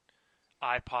 Not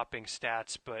eye-popping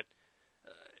stats, but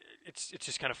it's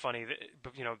just kind of funny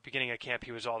that beginning of camp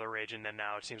he was all the rage, and then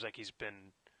now it seems like he's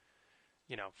been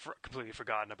completely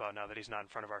forgotten about now that he's not in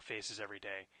front of our faces every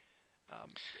day. Um,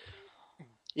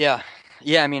 Yeah,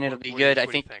 yeah. I mean, it'll be good.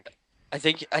 what do you think? I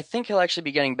think he'll actually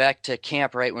be getting back to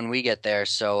camp right when we get there.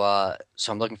 So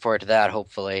I'm looking forward to that.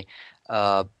 Hopefully.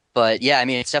 Uh, but yeah, I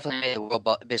mean, it's definitely made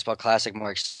the Baseball Classic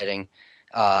more exciting.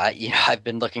 I've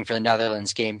been looking for the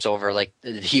Netherlands games over like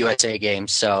the USA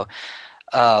games. So,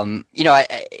 um, you know,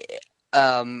 I,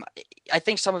 I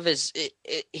think some of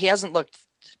he hasn't looked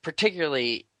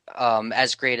particularly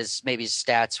as great as maybe his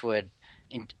stats would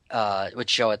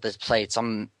show at the plate.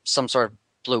 Some sort of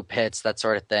blue pits, that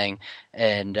sort of thing,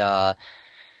 and not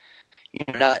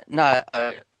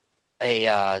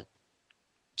a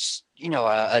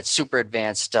super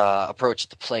advanced approach at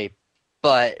the plate,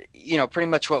 but pretty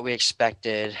much what we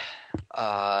expected.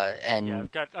 Yeah, And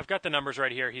I've got the numbers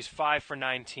right here. He's 5 for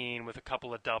 19 with a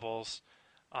couple of doubles,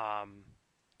 um,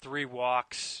 3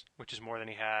 walks, which is more than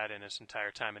he had in his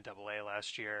entire time in Double A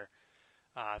last year,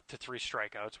 to 3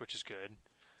 strikeouts, which is good.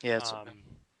 yeah, Um,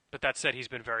 but that said, he's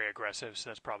been very aggressive, so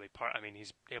that's probably part. I mean,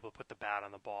 he's able to put the bat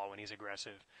on the ball when he's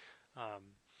aggressive.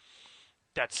 Um,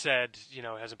 that said,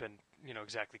 hasn't been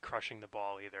exactly crushing the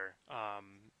ball either.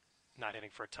 Not hitting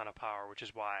for a ton of power, which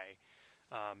is why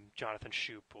Jonathan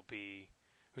Schoop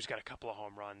who's got a couple of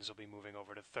home runs, will be moving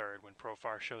over to third when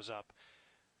Profar shows up.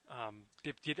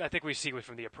 I think we see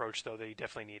from the approach though that he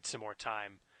definitely needs some more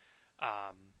time.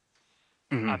 Um,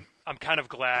 mhm. I'm kind of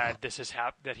glad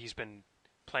that he's been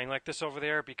playing like this over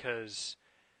there because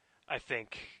I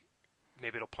think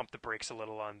maybe it'll pump the brakes a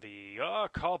little on the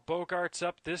call Bogarts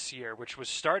up this year, which was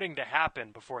starting to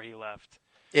happen before he left,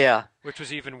 Yeah. which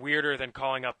was even weirder than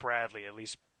calling up Bradley. At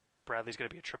least Bradley's going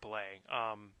to be a AAA.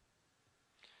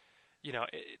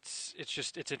 It's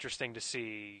interesting to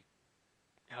see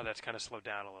how that's kind of slowed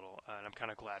down a little, and I'm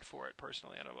kind of glad for it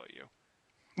personally. I don't know about you.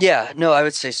 Yeah, no, I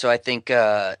would say so. I think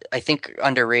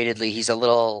underratedly he's a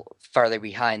little farther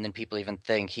behind than people even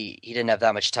think. He didn't have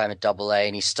that much time at Double A,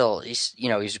 and he's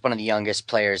one of the youngest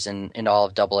players in all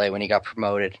of Double A when he got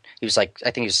promoted. He was like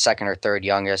I think he was second or third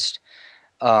youngest.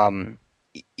 Um,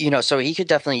 So he could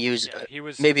definitely use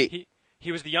Yeah, maybe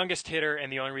he was the youngest hitter,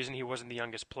 and the only reason he wasn't the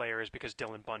youngest player is because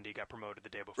Dylan Bundy got promoted the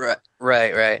day right,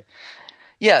 before. right.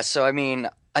 Yeah, so I mean,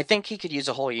 I think he could use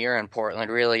a whole year in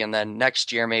Portland, really, and then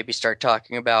next year maybe start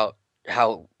talking about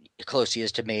how close he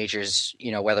is to majors.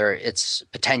 Whether it's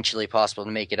potentially possible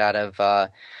to make it out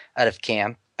of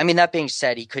camp. I mean, that being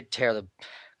said, he could tear the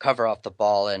cover off the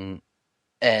ball, and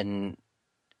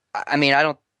I mean, I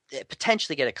don't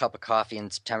potentially get a cup of coffee in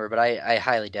September, but I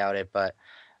highly doubt it. But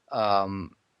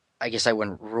um, I guess I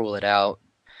wouldn't rule it out.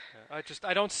 Yeah,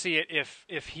 I don't see it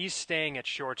if he's staying at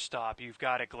shortstop. You've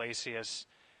got Iglesias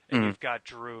and Mm. you've got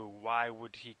Drew. Why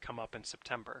would he come up in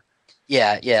September?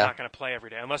 Yeah, He's yeah, not going to play every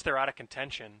day unless they're out of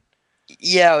contention.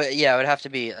 yeah. It would have to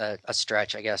be a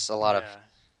stretch, I guess. Yeah. A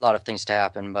lot of things to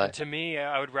happen, And but to me,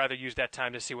 I would rather use that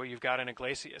time to see what you've got in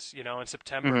Iglesias. In mhm,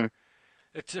 September,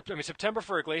 September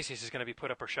for Iglesias is going to be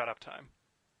put up or shut up time.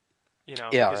 yeah,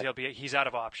 Because right. he's out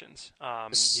of options.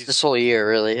 This whole year,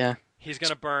 really, yeah. He's going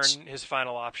to burn his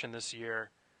final option this year,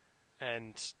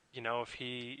 and if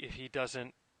he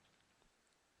doesn't,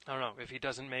 I don't know, if he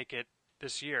doesn't make it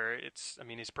this year,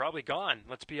 he's probably gone.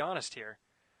 Let's be honest here.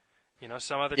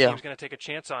 Some other Yeah, team's going to take a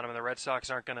chance on him, and the Red Sox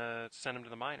aren't going to send him to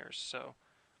the minors,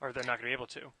 or they're not going to be able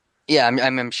to. yeah.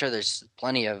 I'm sure there's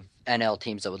plenty of NL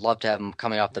teams that would love to have him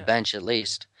coming off the Yeah. bench at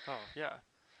least. Oh, yeah.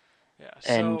 Yeah.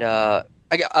 And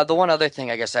So, the one other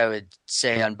thing I guess I would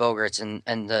say on Bogarts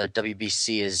and the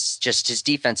WBC is just his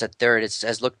defense at third.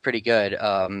 Has looked pretty good.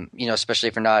 Especially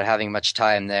for not having much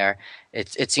time there.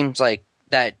 It seems like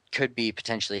that could be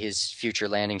potentially his future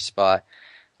landing spot.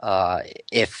 Uh,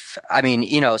 if I mean,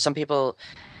 some people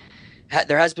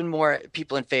there has been more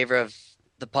people in favor of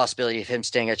the possibility of him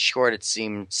staying at short. It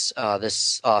seems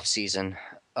this off season,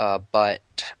 but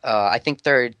I think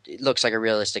third looks like a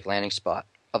realistic landing spot.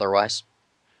 Otherwise.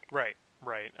 right,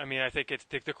 right. I think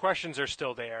the questions are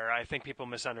still there. I think people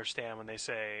misunderstand when they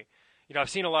say, I've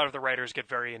seen a lot of the writers get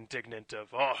very indignant of,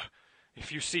 oh, if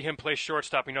you see him play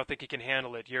shortstop and you don't think he can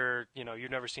handle it,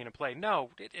 you've never seen him play.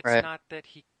 No, it's Right. not that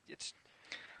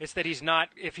it's that he's not.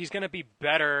 If he's going to be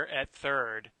better at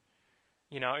third,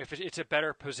 if it's a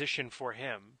better position for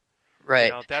him,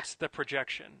 Right. that's the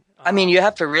projection. I mean, you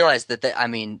have to realize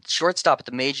that shortstop at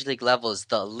the major league level is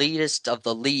the elitist of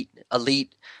the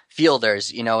elite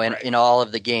fielders, Right, in all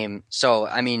of the game. So,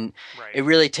 I mean, right, it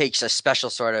really takes a special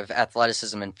sort of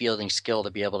athleticism and fielding skill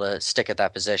to be able to stick at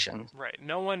that position. right.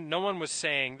 No one was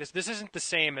saying this. This isn't the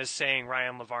same as saying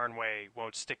Ryan Lavarnway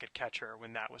won't stick at catcher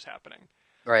when that was happening.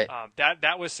 Right.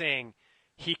 That was saying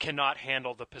he cannot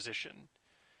handle the position.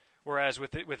 Whereas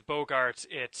with Bogarts,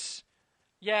 it's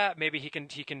yeah, maybe he can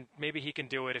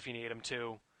do it if you need him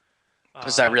to.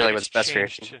 Is that But really it's what's best for your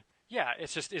changed team? to yeah.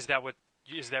 It's just is that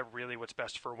really what's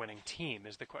best for a winning team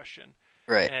is the question.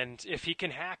 Right. And if he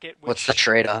can hack it, What's the which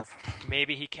trade-off?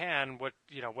 maybe he can,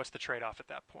 what's the trade off at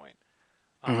that point?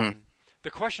 Hmm.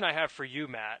 The question I have for you,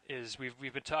 Matt, is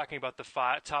we've been talking about the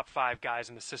top five guys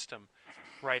in the system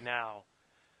right now.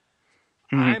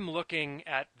 Hmm. I'm looking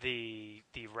at the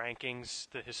rankings,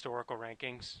 the historical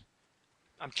rankings.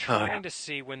 I'm Oh, trying to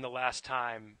see when the last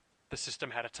time the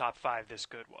system had a top five this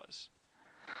good was.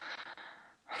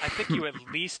 I think you at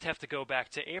least have to go back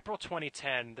to April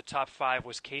 2010. The top five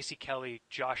was Casey Kelly,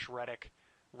 Josh Reddick,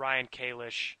 Ryan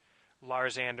Kalish,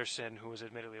 Lars Anderson, who was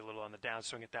admittedly a little on the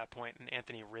downswing at that point, and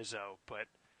Anthony Rizzo. But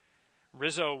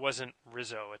Rizzo wasn't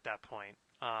Rizzo at that point.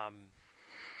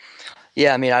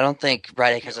 yeah, I mean, I don't think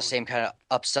Redick You has the know, same kind of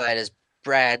upside as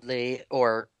Bradley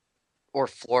or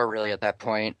Floor really at that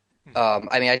point. mhm.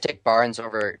 I mean, I take Barnes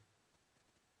over.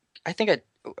 I think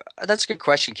that's a good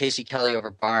question. Casey Kelly over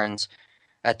Barnes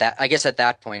at that. I guess at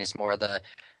that point is more the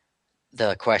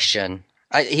question.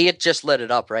 He had just lit it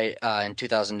up right in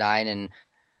 2009 in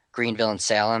Greenville and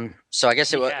Salem, so I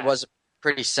guess He had. was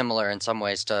pretty similar in some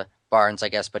ways to Barnes, I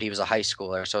guess, but he was a high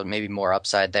schooler, so maybe more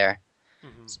upside there.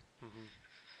 Hmm. Hmm.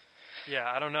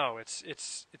 Yeah, I don't know.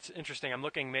 It's interesting. I'm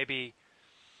looking maybe.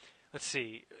 Let's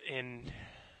see. In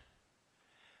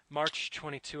March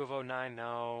 22 of '09,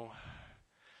 no.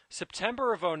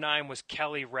 September of '09 was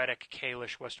Kelly, Reddick,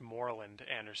 Kalish, Westmoreland,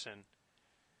 Anderson.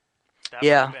 That might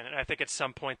have Yeah, been it. I think at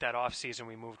some point that off season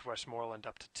we moved Westmoreland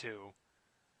up to two.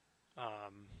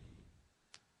 Um,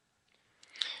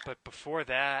 but before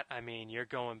that, you're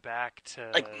going back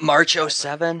like to March guys like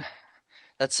 '07.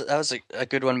 That was a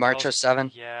good one. March well,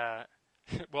 '07. yeah.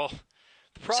 Well, the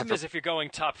Except problem for is if you're going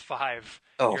top five,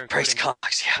 oh, you're Bryce including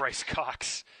Cox. Yeah, Bryce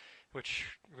Cox, which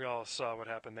we all saw what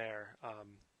happened there.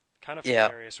 Kind of yeah,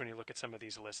 hilarious when you look at some of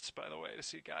these lists, by the way, to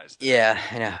see guys that yeah.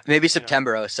 I know. Maybe you know,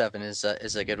 September '07 is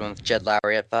a good one with Jed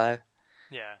Lowry at five.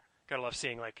 yeah, gotta love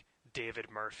seeing like David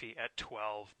Murphy at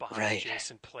 12 behind Right.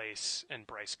 Jason Place and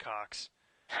Bryce Cox.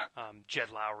 Jed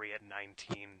Lowry at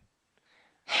 19.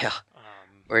 Yeah.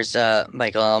 Um, Where's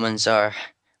Michael Almanzar?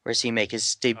 Where's he make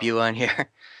his oh debut on here?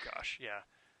 gosh, yeah.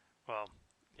 Well,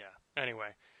 yeah. Anyway,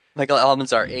 Michael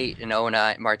Almanzar 8 in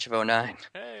 '09, March of '09.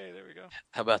 hey, there we go.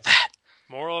 How about that?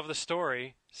 Moral of the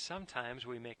story: sometimes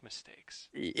we make mistakes.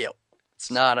 Yep. It's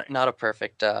Sorry. not a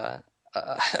perfect uh,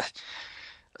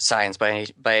 science by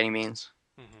any means.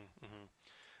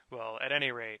 Well, at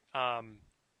any rate,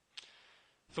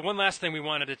 the one last thing we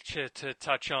wanted to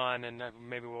touch on, and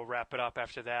maybe we'll wrap it up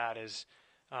after that, is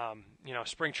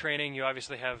spring training. You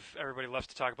obviously have everybody loves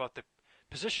to talk about the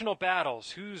positional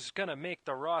battles. Who's gonna make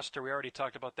the roster? We already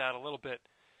talked about that a little bit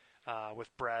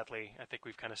with Bradley. I think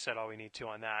we've kind of said all we need to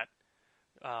on that.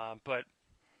 But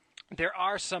there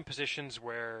are some positions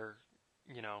where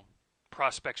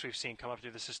prospects we've seen come up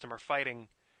through the system are fighting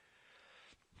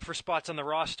for spots on the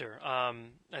roster. I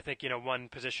think one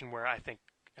position where I think,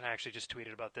 and I actually just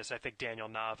tweeted about this, I think Daniel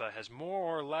Nava has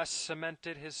more or less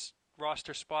cemented his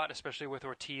roster spot, especially with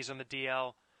Ortiz on the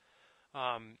DL.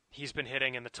 He's been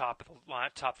hitting in the top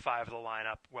five of the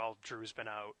lineup while Drew's been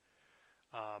out,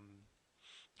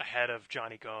 ahead of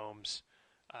Johnny Gomes.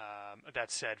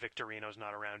 That said, Victorino's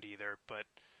not around either, but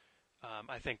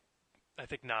I think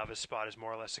Nava's spot is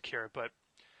more or less secure. But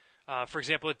for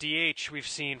example, at DH, we've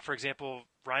seen, for example,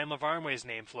 Ryan Lavarnway's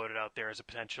name floated out there as a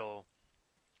potential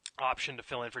option to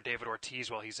fill in for David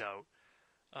Ortiz while he's out.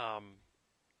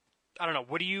 I don't know.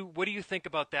 What do you think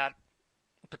about that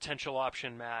potential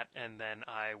option, Matt? And then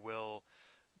I will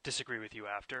disagree with you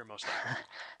after, most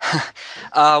likely.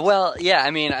 Well, yeah.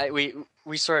 I mean,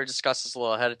 we sort of discussed this a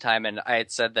little ahead of time, and I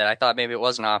had said that I thought maybe it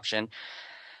was an option.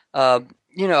 Uh,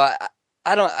 you know,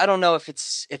 I don't know if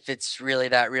it's really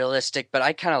that realistic, but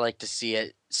I kind of like to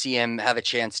see him have a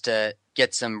chance to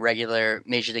get some regular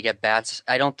major league at bats.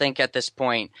 I don't think at this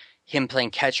point him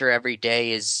playing catcher every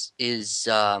day is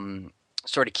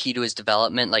sort of key to his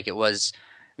development like it was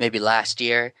maybe last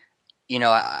year.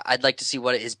 I'd like to see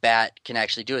what his bat can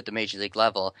actually do at the major league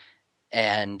level.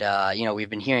 And we've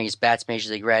been hearing his bat's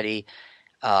major league ready.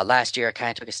 Last year, it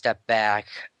kind of took a step back,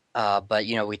 but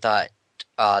we thought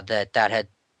that had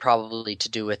probably to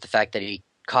do with the fact that he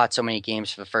caught so many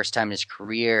games for the first time in his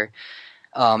career,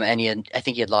 and I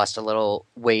think he had lost a little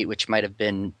weight, which might have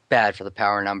been bad for the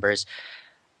power numbers.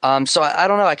 So I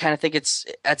don't know. I kind of think it's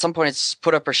at some point it's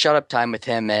put up or shut up time with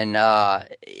him, and are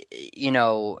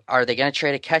they going to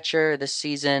trade a catcher this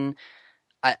season?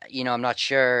 I'm not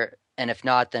sure, and if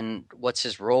not, then what's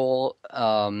his role?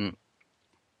 I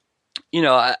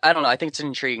don't know. I think it's an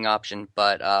intriguing option,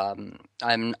 but I'm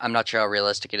not sure how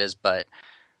realistic it is, but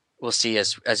we'll see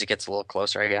as it gets a little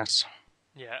closer, I guess.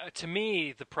 Yeah, to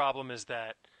me, the problem is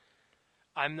that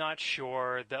I'm not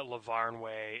sure that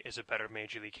Lavarnway is a better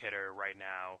major league hitter right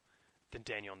now than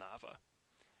Daniel Nava.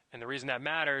 And the reason that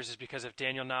matters is because if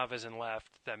Daniel Nava is in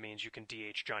left, that means you can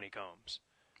DH Johnny Gomes,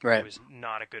 Right. who is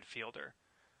not a good fielder.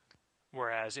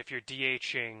 Whereas if you're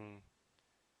DHing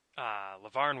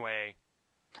Lavarnway,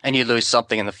 And you lose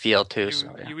something in the field too,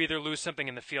 so yeah. you either lose something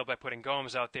in the field by putting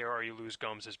Gomes out there, or you lose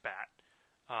Gomes' bat.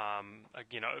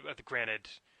 Granted,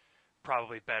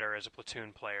 probably better as a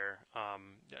platoon player.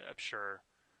 I'm sure,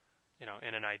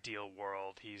 in an ideal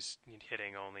world, he's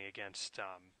hitting only against,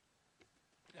 God,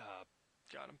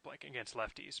 I'm blanking, against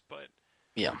lefties, but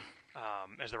Yeah.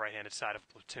 as the right-handed side of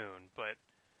a platoon. But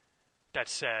that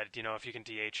said, if you can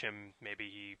DH him, maybe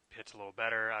he hits a little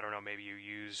better. I don't know. Maybe you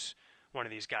use one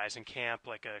of these guys in camp,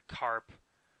 like a Carp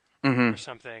Hmm. or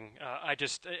something.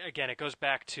 Again, it goes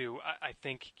back to I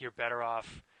think you're better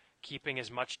off keeping as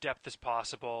much depth as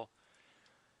possible.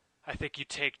 I think you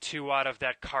take two out of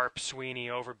that Carp, Sweeney,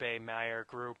 Overbay, Meyer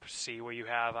group, see what you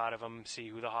have out of them, see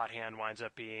who the hot hand winds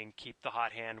up being, keep the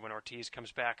hot hand when Ortiz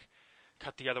comes back,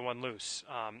 cut the other one loose.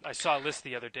 I saw a list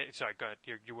the other day. Sorry, go ahead.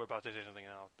 You were about to say something,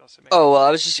 and I'll say maybe. Oh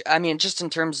well, I mean, just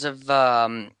in terms of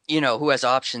who has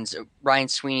options. Ryan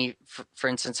Sweeney, for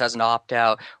instance, has an opt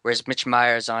out, whereas Mitch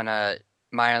Meyer's on a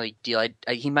minor league deal.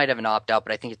 He might have an opt out,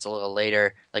 but I think it's a little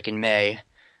later, like in May.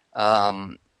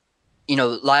 Um,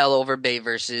 Lyle Overbay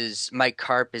versus Mike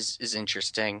Carp is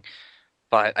interesting,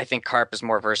 but I think Carp is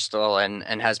more versatile and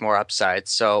has more upside.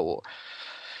 So,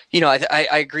 I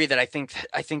agree that I think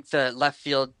the left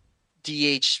field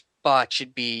DH spot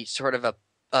should be sort of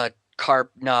a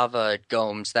Carp Nava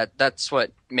Gomes. That's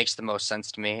what makes the most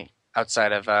sense to me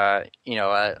outside of a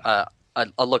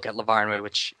look at Lavarnway,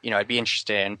 which I'd be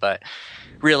interested in, but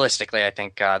realistically, I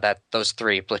think that those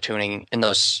three platooning in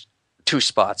those two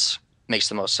spots makes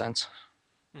the most sense.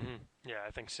 Yeah,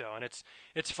 I think so. And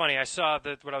it's funny. I saw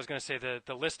what I was going to say.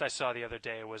 The list I saw the other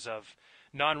day was of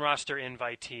non-roster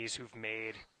invitees who've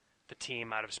made the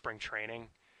team out of spring training.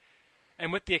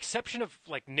 And with the exception of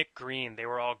like Nick Green, they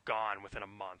were all gone within a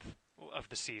month of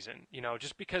the season.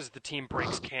 Just because the team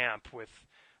breaks camp with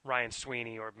Ryan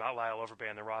Sweeney or Lyle Overbay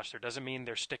on the roster doesn't mean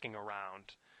they're sticking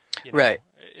around. Right.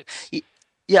 It's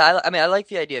Yeah, I mean, I like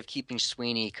the idea of keeping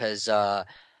Sweeney because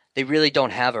they really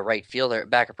don't have a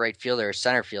backup right fielder, or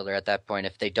center fielder at that point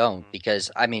if they don't. Because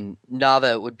I mean,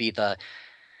 Nava would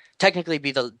technically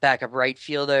be the backup right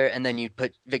fielder, and then you'd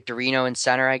put Victorino in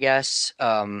center, I guess.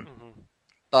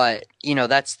 But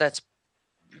that's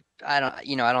I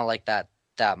don't like that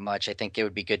much. I think it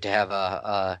would be good to have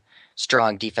a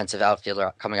strong defensive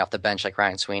outfielder coming off the bench like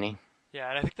Ryan Sweeney. Yeah,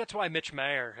 and I think that's why Mitch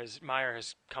Meyer has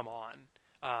come on.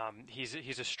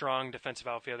 He's a strong defensive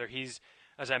outfielder. He's,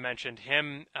 as I mentioned,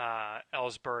 him,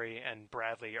 Ellsbury, and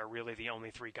Bradley are really the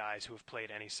only three guys who have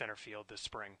played any center field this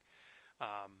spring.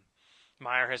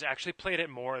 Meyer has actually played it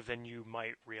more than you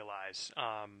might realize.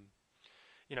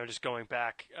 Just going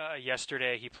back,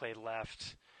 yesterday he played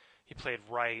left, he played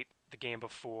right. The game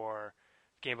before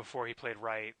he played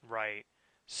right,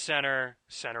 center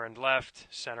and left,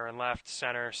 center,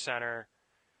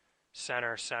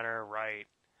 right.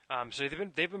 So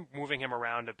they've been moving him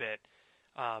around a bit,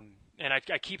 and I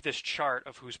keep this chart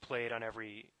of who's played on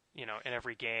in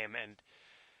every game, and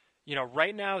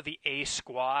right now the A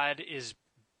squad is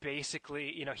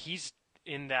basically he's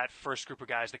in that first group of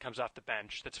guys that comes off the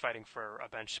bench that's fighting for a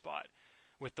bench spot,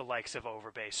 with the likes of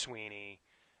Overbay, Sweeney,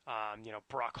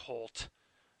 Brock Holt,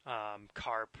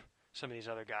 Carp, some of these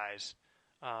other guys.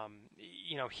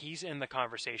 He's in the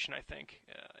conversation, I think.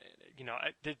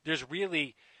 There's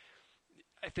really,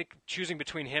 I think, choosing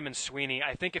between him and Sweeney,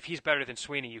 I think if he's better than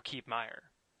Sweeney, you keep Meyer.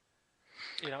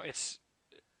 If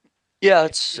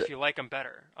you like him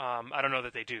better. I don't know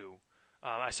that they do.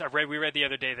 We read the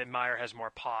other day that Meyer has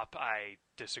more pop. I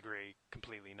disagree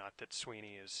completely. Not that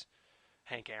Sweeney is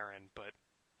Hank Aaron, but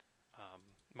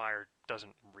Meyer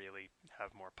doesn't really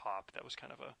have more pop. That was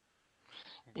kind of a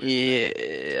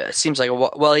it seems like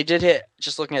well, he did hit.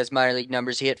 Just looking at his minor league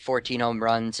numbers, he hit 14 home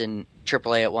runs in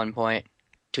AAA at one point,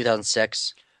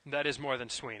 2006. That is more than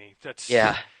Sweeney. That's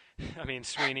I mean,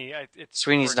 Sweeney.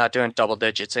 Sweeney's not doing double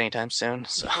digits anytime soon.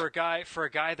 So. For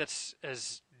a guy that's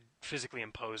as physically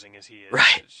imposing as he is,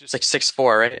 right? It's like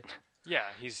 6'4", right? Yeah,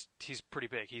 he's pretty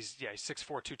big. He's 6'4",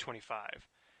 225.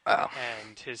 Wow.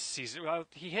 And his season,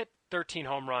 he hit 13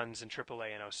 home runs in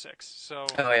AAA in 06. So.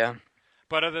 Oh yeah.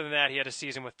 But other than that, he had a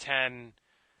season with 10,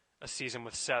 a season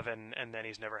with 7, and then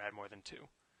he's never had more than 2.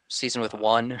 Season with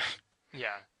 1. Yeah.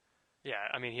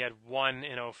 I mean, he had 1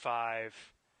 in 05.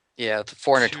 Yeah,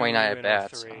 429 at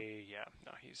bats. So. Yeah,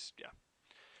 no, he's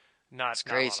not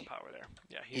crazy. A lot of power there.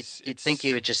 Yeah, you'd think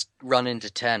he would just run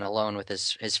into 10 alone with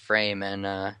his frame and.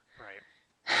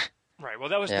 Right. Well,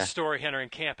 that was the story entering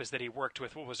camp, is that he worked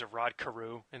with Rod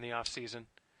Carew in the off season.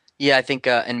 Yeah, I think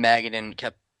and Magadan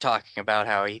kept talking about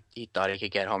how he thought he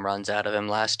could get home runs out of him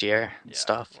last year and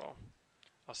stuff. Well,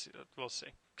 we'll see.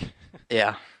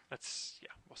 Yeah.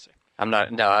 We'll see. I'm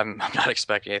not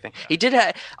expecting anything. Yeah. He did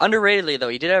underratedly though.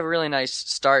 He did have a really nice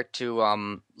start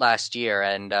to last year,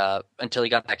 and until he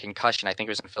got that concussion. I think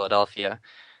it was in Philadelphia.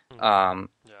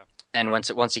 And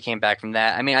once he came back from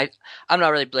that, I mean, I'm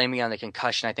not really blaming on the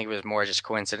concussion. I think it was more just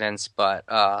coincidence. But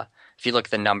if you look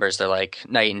at the numbers, they're like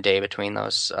night and day between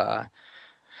those.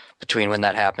 Between when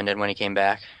that happened and when he came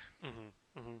back.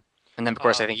 And then, of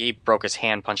course, I think he broke his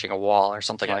hand punching a wall or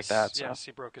something like that. So. Yes,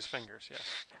 he broke his fingers, yes.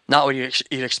 Not what you'd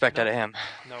expect out of him.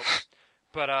 Nope.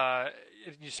 But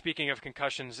speaking of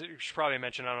concussions, you should probably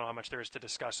mention, I don't know how much there is to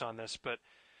discuss on this, but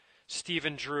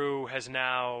Stephen Drew has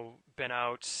now been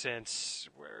out since,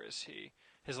 where is he?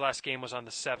 His last game was on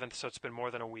the 7th, so it's been more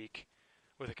than a week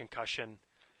with a concussion.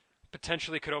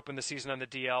 Potentially could open the season on the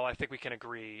DL. I think we can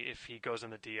agree if he goes on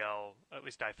the DL, at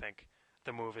least I think,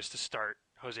 the move is to start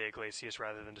Jose Iglesias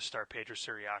rather than to start Pedro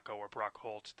Ciriaco or Brock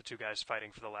Holt, the two guys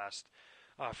fighting for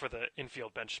the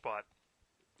infield bench spot.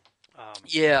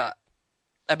 Yeah.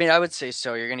 I mean, I would say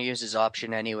so. You're going to use his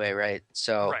option anyway, right?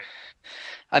 So, right.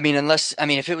 I mean,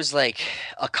 if it was like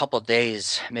a couple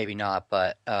days, maybe not,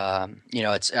 but,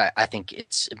 I think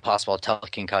it's impossible to tell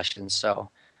with concussions. So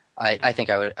I think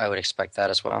I would expect that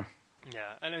as well.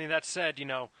 Yeah, and I mean, that said,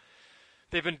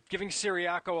 they've been giving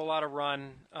Ciriaco a lot of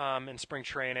run in spring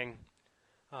training.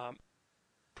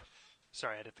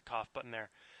 Sorry, I hit the cough button there.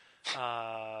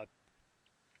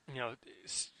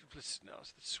 It's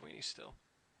Sweeney still.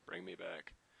 Bring me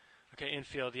back. Okay,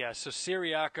 infield, yeah. So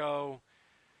Ciriaco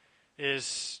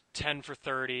is 10 for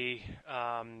 30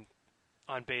 on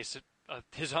base.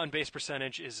 His on-base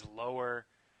percentage is lower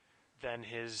than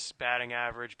his batting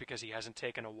average because he hasn't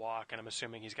taken a walk, and I'm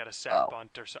assuming he's got a sac Oh,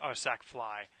 bunt or sac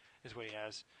fly is what he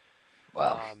has.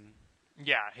 well,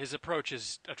 Yeah, his approach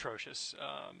is atrocious.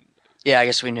 yeah, I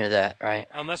guess we knew that, right?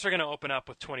 Unless they're going to open up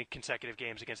with 20 consecutive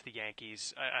games against the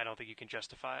Yankees, I don't think you can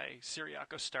justify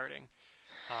Siriaco starting.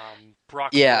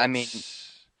 Brock Yeah, I mean,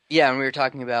 Holtz. yeah, and we were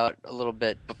talking about a little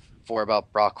bit before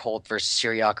about Brock Holt versus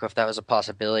Siriaco, if that was a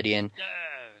possibility, and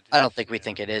I don't think we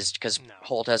think it is because No.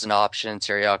 Holt has an option,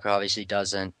 Siriaco obviously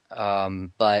doesn't.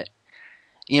 But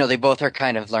they both are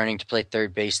kind of learning to play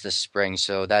third base this spring,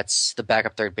 so that's the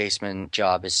backup third baseman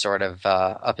job is sort of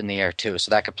up in the air too, so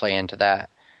that could play into that.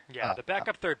 Yeah, the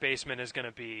backup third baseman is going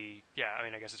to be. Yeah, I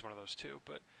mean, I guess it's one of those two,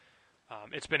 but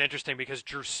it's been interesting because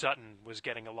Drew Sutton was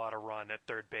getting a lot of run at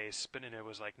third base, but and it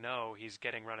was like, no, he's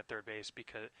getting run at third base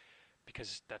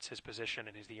because that's his position,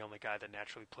 and he's the only guy that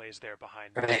naturally plays there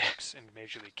behind Right. Brooks in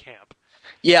Major League Camp.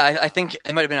 Yeah, I think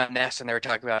it might have been on Nest, and they were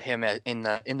talking about him in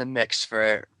the mix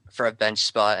for a bench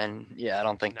spot, and yeah, I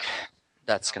don't think No,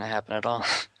 that's no, going to happen at all.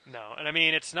 no, and I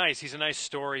mean, it's nice. He's a nice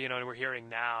story, and we're hearing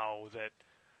now that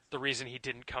the reason he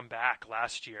didn't come back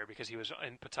last year because he was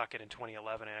in Pawtucket in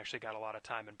 2011 and actually got a lot of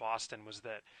time in Boston was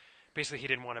that basically he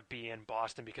didn't want to be in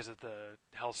Boston because of the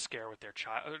health scare with their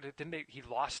child. Didn't they? He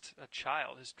lost a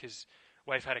child. His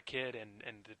wife had a kid and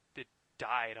it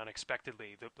died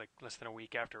unexpectedly, like less than a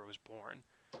week after it was born.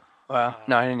 Wow,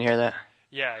 no, I didn't hear that.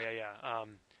 Yeah, yeah, yeah.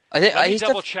 I think Let me he's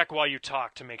double check while you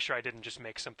talk to make sure I didn't just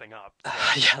make something up.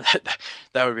 yeah,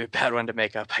 that would be a bad one to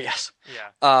make up, I guess.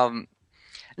 Yeah.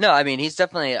 No, I mean he's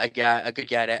definitely a good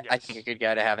guy I Yes. think a good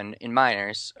guy to have in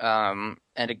minors, and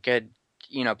a good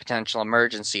potential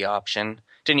emergency option.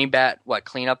 Didn't he bat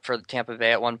cleanup for Tampa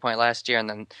Bay at one point last year, and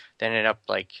then they ended up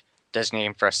like designating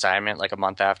him for assignment like a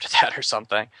month after that or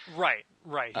something. Right,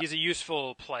 right. He's a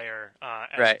useful player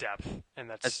as Right. depth,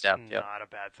 and As that's depth, not yep. a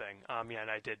bad thing. Yeah,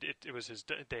 and I did. It was his.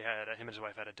 They had him and his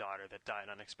wife had a daughter that died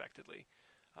unexpectedly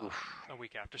a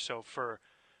week after. So for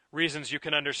reasons you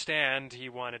can understand, he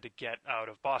wanted to get out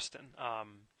of Boston.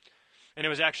 And it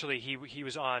was actually he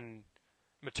was on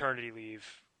maternity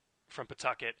leave from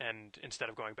Pawtucket, and instead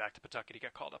of going back to Pawtucket, he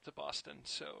got called up to Boston.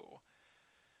 So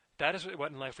that is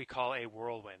what in life we call a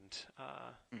whirlwind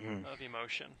Mhm. of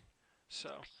emotion.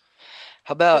 So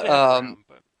How hard about to have around,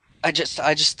 but I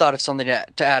just thought of something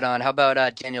to add on. How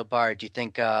about Daniel Bard? Do you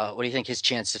think what do you think his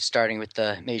chances of starting with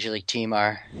the major league team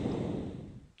are?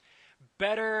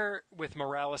 better with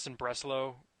Morales and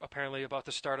Breslow apparently about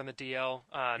to start on the DL.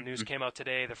 News Mhm. came out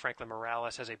today that Franklin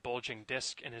Morales has a bulging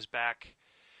disc in his back.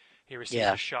 He received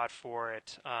Yeah. a shot for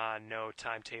it. No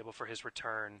timetable for his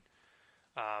return,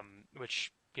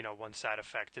 which, one side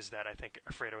effect is that I think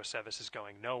Alfredo Aceves is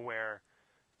going nowhere.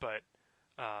 But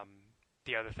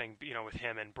the other thing, with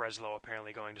him and Breslow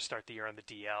apparently going to start the year on the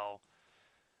DL,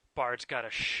 Bard's got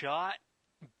a shot,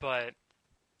 but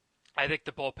I think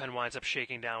the bullpen winds up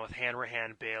shaking down with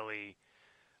Hanrahan, Bailey,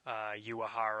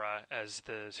 Uehara as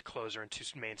the closer and two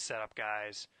main setup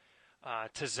guys,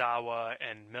 Tazawa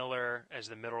and Miller as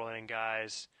the middle inning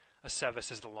guys,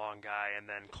 Aceves as the long guy, and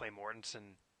then Clay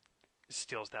Mortensen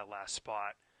steals that last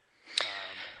spot.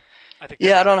 I think they're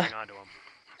Yeah, I going don't to know. hang on to him.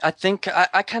 I think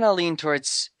I kind of lean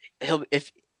towards he'll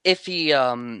if he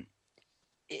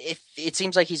if it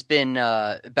seems like he's been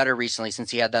better recently since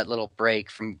he had that little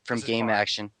break from This is game Bard.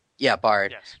 action. Yeah,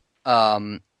 Bard. Yes.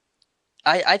 Um,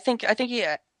 I think he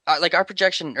like our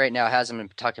projection right now has him in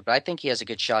Pawtucket, but I think he has a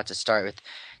good shot to start with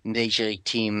major league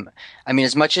team. I mean,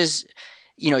 as much as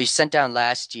he sent down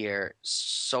last year,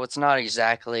 so it's not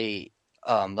exactly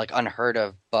like unheard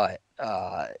of, but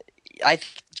I think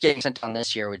getting sent down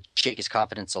this year would shake his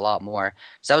confidence a lot more.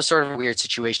 So that was sort of a weird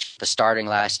situation for the starting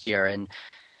last year, and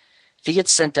if he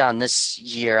gets sent down this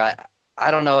year,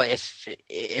 I don't know if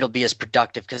it'll be as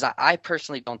productive because I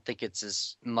personally don't think it's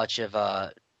as much of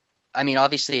a. I mean,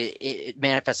 obviously it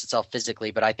manifests itself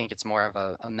physically, but I think it's more of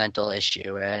a mental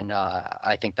issue, and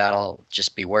I think that'll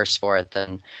just be worse for him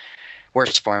than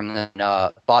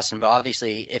Boston. But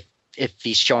obviously, if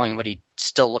he's showing what he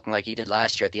still looking like he did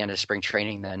last year at the end of spring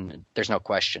training, then there's no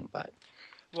question. But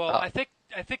Well, uh,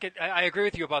 I agree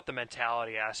with you about the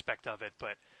mentality aspect of it,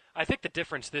 but I think the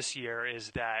difference this year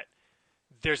is that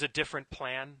there's a different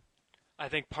plan. I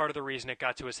think part of the reason it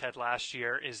got to his head last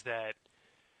year is that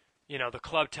the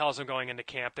club tells him going into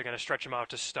camp they're going to stretch him out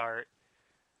to start.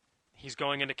 He's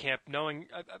going into camp knowing.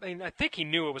 I mean, I think he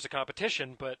knew it was a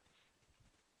competition, but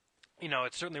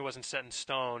it certainly wasn't set in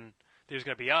stone that he was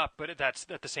going to be up. But that's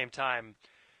at the same time,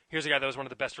 here's a guy that was one of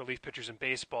the best relief pitchers in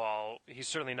baseball. He's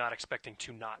certainly not expecting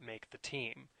to not make the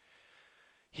team.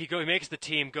 He makes the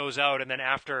team, goes out, and then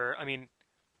after, I mean,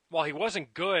 while he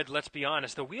wasn't good, let's be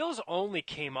honest, the wheels only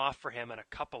came off for him in a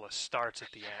couple of starts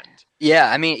at the end.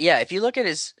 Yeah, I mean, yeah, if you look at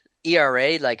his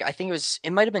ERA, like I think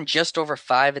it might have been just over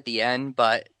 5 at the end,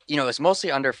 but it was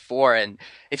mostly under 4. And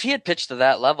if he had pitched to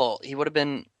that level, he would have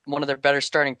been one of their better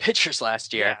starting pitchers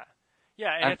last year. Yeah.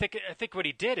 Yeah, and I'm, I think what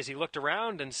he did is he looked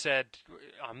around and said,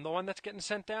 "I'm the one that's getting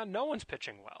sent down. No one's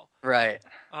pitching well." right,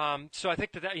 So I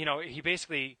think that he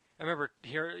basically I remember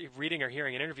reading or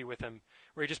hearing an interview with him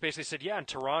where he just basically said, "Yeah, in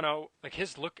Toronto, like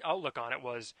his outlook on it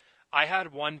was, I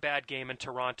had one bad game in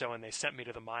Toronto and they sent me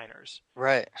to the minors."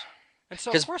 right. And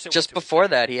so of Because course it went just to his before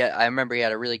head. that, I remember he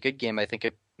had a really good game. I think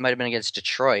it might have been against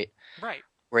Detroit, Right,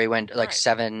 where he went like right,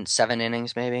 seven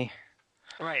innings, maybe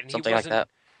right. And he something like wasn't that.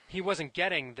 he wasn't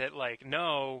getting that. Like,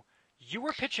 no, you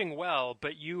were pitching well,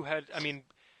 but you had. I mean,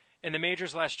 in the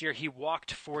majors last year, he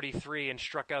walked 43 and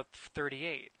struck out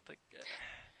 38. Like,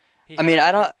 he I mean,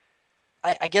 had.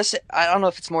 I guess I don't know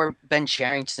if it's more Ben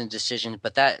Cherington's decisions,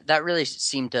 but that really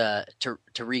seemed to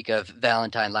reek of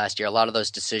Valentine last year. A lot of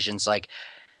those decisions, like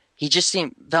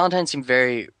Valentine seemed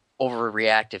very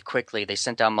overreactive quickly. They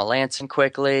sent down Melanson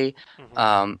quickly, Mhm.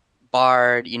 um,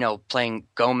 Bard, playing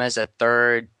Gomez at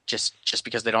third just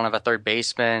because they don't have a third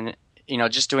baseman.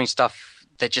 Just doing stuff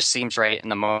that just seems right in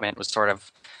the moment was sort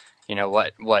of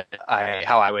what I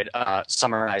how I would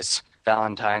summarize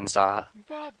Valentine's Well,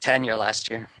 tenure last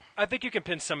year. I think you can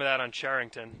pin some of that on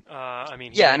Charrington. I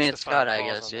mean, he Yeah, I makes mean the it's final God, I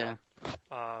calls guess. on Yeah.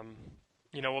 that. Um,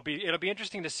 it'll be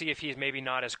interesting to see if he's maybe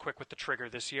not as quick with the trigger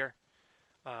this year.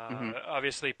 Hmm.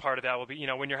 Obviously, part of that will be,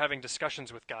 when you're having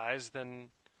discussions with guys, then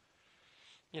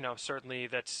certainly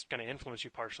that's going to influence you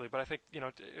partially. But I think,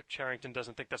 if Charrington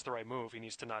doesn't think that's the right move, he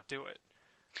needs to not do it.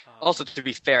 Also, to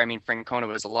be fair, I mean Francona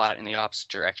was a lot in the opposite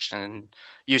direction and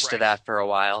used to Right, that for a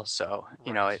while, so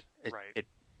right, right. it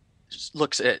just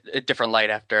looks at a different light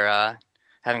after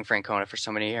having Francona for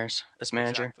so many years as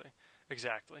manager. Exactly,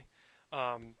 exactly.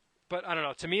 But I don't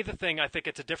know. To me, I think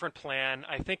it's a different plan.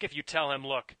 I think if you tell him,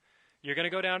 look, you're going to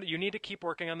go down, you need to keep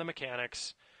working on the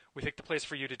mechanics. We think the place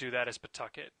for you to do that is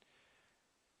Pawtucket.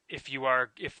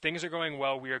 If things are going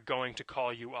well, we are going to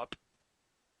call you up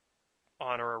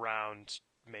on or around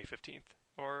May 15th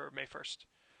or May 1st.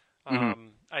 Hmm.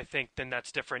 I think then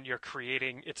that's different.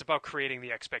 It's about creating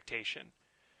the expectation.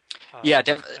 Yeah,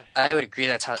 Um, I would agree.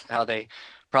 That's how they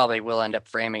probably will end up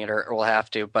framing it, or will have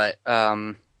to. But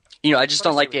I just but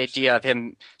I don't see like what the you're idea saying. of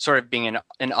him sort of being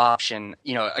an option.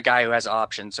 A guy who has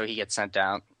options, so he gets sent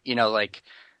down. Like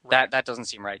Right. that doesn't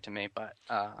seem right to me. But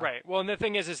Right. Well, and the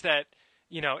thing is that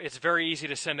it's very easy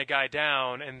to send a guy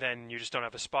down and then you just don't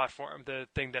have a spot for him. The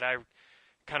thing that I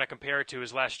kind of compare it to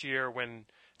is last year when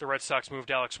the Red Sox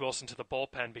moved Alex Wilson to the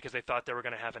bullpen because they thought they were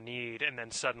going to have a need, and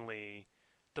then suddenly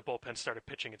the bullpen started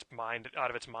pitching its mind out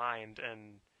of its mind,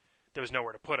 and there was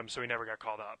nowhere to put him, so he never got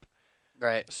called up.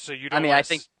 right. So you I don't mean, I want to.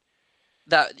 think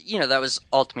that was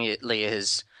ultimately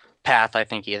his path. I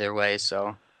think either way.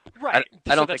 So I Right.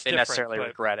 I So don't think that's they different, necessarily but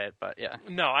regret it. But yeah.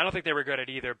 no, I don't think they regret it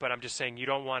either. But I'm just saying you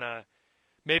don't want to.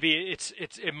 Maybe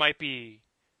it might be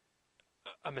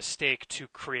a mistake to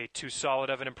create too solid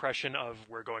of an impression of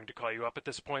we're going to call you up at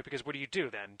this point, because what do you do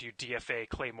then? Do you DFA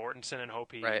Clay Mortensen and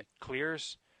hope Right. he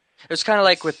clears? It was kind of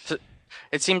like It's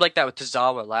it seemed like that with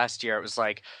Tozawa last year. It was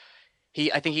like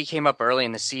I think he came up early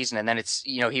in the season, and then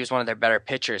he was one of their better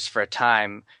pitchers for a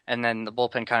time, and then the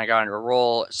bullpen kind of got into a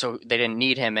role, so they didn't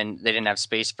need him and they didn't have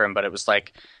space for him. But it was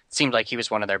like it seemed like he was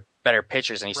one of their better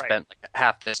pitchers, and he right. spent like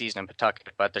half the season in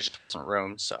Pawtucket, but there just wasn't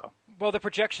room. So Well, the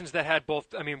projections that had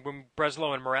both, I mean, when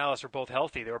Breslow and Morales were both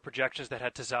healthy, there were projections that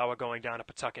had Tozawa going down to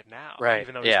Pawtucket now, right,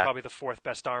 even though he's yeah, probably the fourth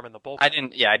best arm in the I bullpen.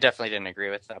 didn't, yeah, I definitely didn't agree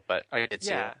with that, but I did see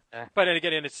Yeah, it. Yeah. but and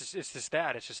again, it's just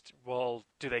that it's just, well,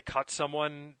 do they cut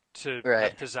someone to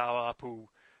Right. have Tozawa up who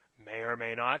may or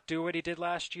may not do what he did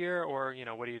last year, or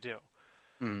what do you do?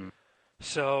 Hmm.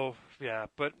 So yeah,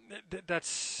 but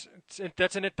that's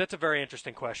a very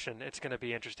interesting question. It's going to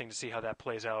be interesting to see how that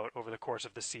plays out over the course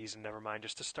of the season. Never mind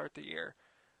just to start the year.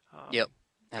 Yep.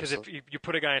 Because if Absolutely. you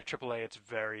put a guy in AAA, it's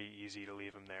very easy to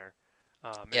leave him there,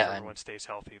 if Yeah. everyone stays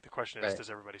healthy. The question is, Right. does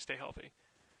everybody stay healthy?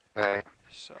 Right.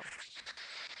 So,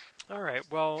 all right.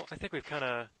 Well, I think we've kind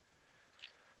of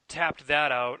tapped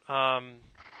that out.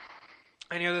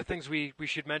 Any other things we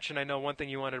should mention? I know one thing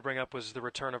you wanted to bring up was the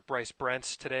return of Bryce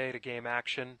Brents today to game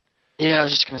action. Yeah, I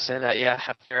was just gonna Uh, say that. Yeah,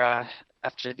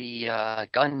 after the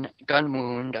gun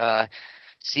wound,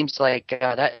 seems like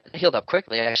that healed up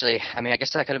quickly. Actually, I mean, I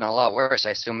guess that could have been a lot worse.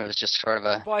 I assume it was just sort of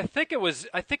a well, I think it was.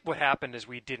 I think what happened is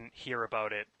we didn't hear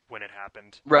about it when it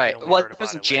happened. We right. only Well, heard it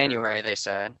was about in it later. January. They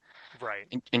said Right.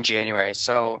 in January.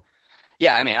 So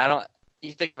yeah, I mean, I don't.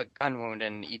 you think of a gun wound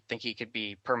and you think he could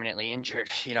be permanently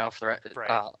injured, for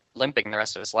Right. limping the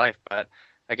rest of his life. But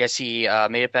I guess he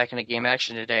made it back into game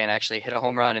action today and actually hit a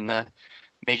home run in the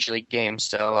major league game.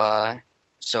 So all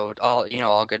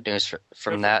all good news Good from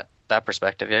for him. that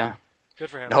perspective. Yeah. Good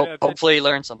for him. Hopefully he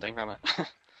learned something from it.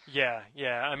 Yeah,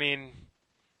 yeah. I mean,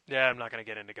 yeah, I'm not going to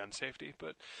get into gun safety,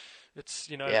 but it's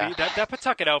Yeah. that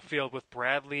Pawtucket outfield with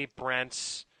Bradley,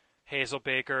 Brents,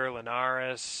 Hazelbaker,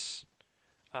 Linares,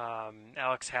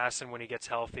 Alex Hassan when he gets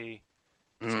healthy.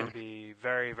 It's going Mm. to be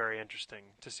very, very interesting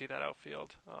to see that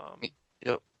outfield.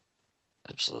 Yep.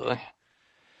 Absolutely.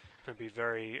 It's going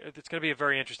to be a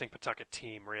very interesting Pawtucket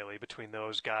team, really, between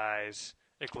those guys,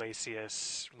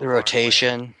 Iglesias, The LaVarn Wade,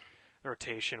 rotation. the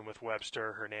rotation with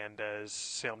Webster, Hernandez,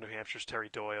 Salem, New Hampshire's Terry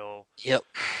Doyle, Yep.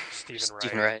 Stephen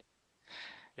Stephen Wright. Wright.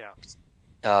 Yeah.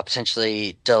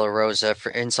 Potentially De La Rosa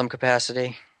for in some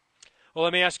capacity. Well,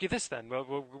 let me ask you this then. We'll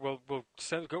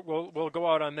go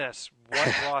out on this. What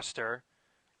roster?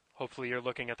 Hopefully, you're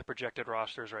looking at the projected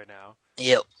rosters right now.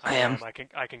 Yep, I I am. am.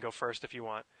 I can go first if you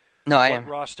want. No, I What am.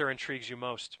 roster intrigues you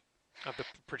most of the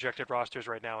projected rosters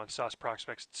right now on Uh,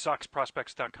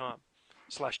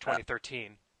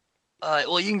 SoxProspects.com/2013?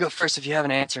 well, you can go first if you have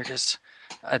an answer, because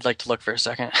I'd like to look for a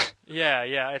second. Yeah,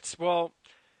 yeah. It's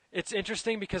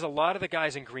interesting because a lot of the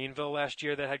guys in Greenville last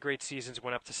year that had great seasons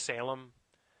went up to Salem.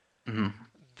 hmm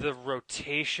The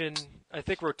rotation, I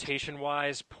think rotation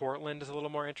wise, Portland is a little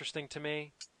more interesting to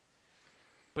me.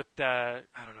 But I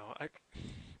don't know.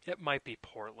 It might be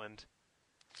Portland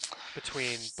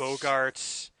between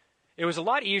Bogarts. It was a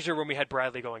lot easier when we had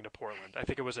Bradley going to Portland. I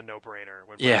think it was a no-brainer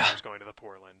when Yeah. Bradley was going to the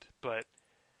Portland. But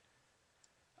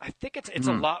I think it's a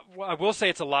Mm. lot. Well, I will say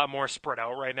it's a lot more spread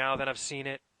out right now than I've seen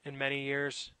it in many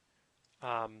years.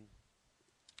 Um,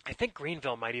 I think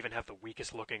Greenville might even have the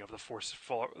weakest looking of the four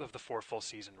full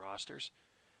season rosters.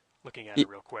 Looking at Y- it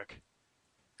real quick,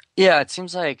 Yeah, it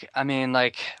seems like, I mean,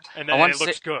 like, and I then want it to say,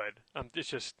 looks good. It's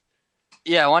just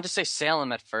yeah, I want to say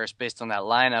Salem at first based on that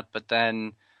lineup, but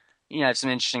then, I have some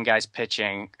interesting guys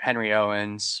pitching, Henry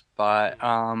Owens, but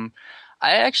mhm.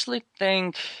 I actually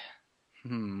think,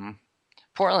 hmm, I'm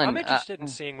Portland, interested in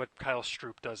seeing what Kyle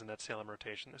Stroop does in that Salem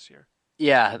rotation this year.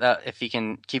 yeah, that if he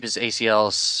can keep his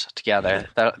ACLs together,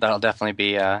 that'll definitely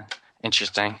be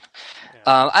interesting.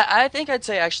 Yeah, I think I'd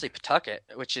say actually Pawtucket,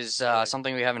 which is really.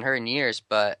 something we haven't heard in years,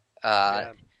 but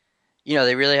Yeah,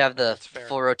 they really have the that's fair.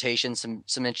 full rotation, some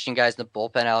interesting guys in the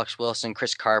bullpen, Alex Wilson,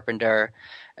 Chris Carpenter,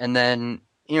 and then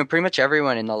pretty much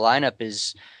everyone in the lineup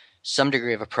is some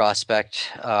degree of a prospect,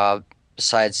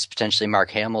 besides potentially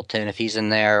Mark Hamilton if he's in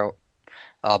there,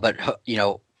 but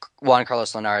Juan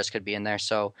Carlos Linares could be in there,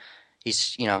 so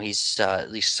he's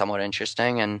at least somewhat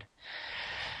interesting, and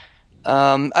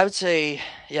I would say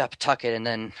yeah, Pawtucket, and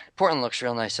then Portland looks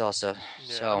real nice also. Yeah,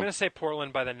 I'm So going to say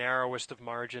Portland by the narrowest of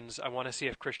margins. I want to see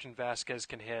if Christian Vasquez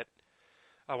can hit.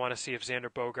 I want to see if Xander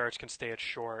Bogarts can stay at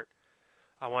short.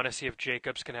 I want to see if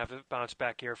Jacobs can have a bounce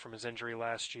back year from his injury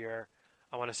last year.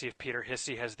 I want to see if Peter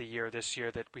Hissey has the year this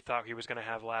year that we thought he was going to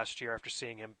have last year after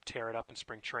seeing him tear it up in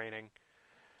spring training.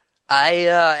 I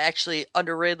actually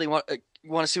underratedly want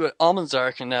to see what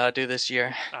Almanzar can do this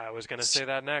year. I was going to say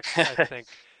that next. I think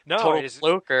no, Total is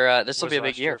fluke, or this will be was a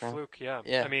big last year year a for him. fluke. Yeah,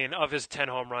 Yeah. I mean, of his 10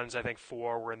 home runs, I think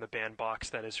 4 were in the bandbox.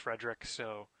 That is Frederick.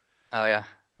 So Oh yeah.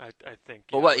 I think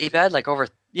But it what he was had like over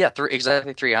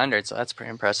exactly 300, so that's pretty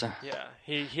impressive. yeah.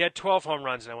 He had 12 home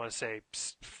runs, and I want to say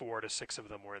 4 to 6 of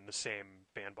them were in the same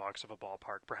bandbox of a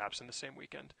ballpark, perhaps in the same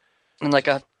weekend. And like So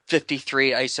a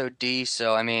 53 ISO D,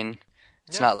 so I mean,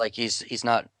 it's yeah. not like he's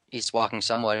walking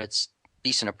somewhat. It's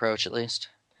decent approach at least.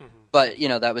 Hmm. But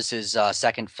that was his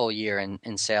second full year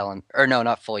in Salem, or no,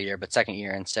 not full year, but second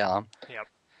year in Salem Yep.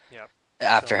 Yep. So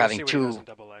after we'll see having what he does in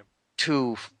Double A.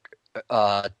 two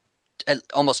uh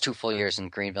almost 2 full years in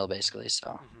Greenville basically.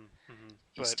 So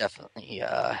he's But definitely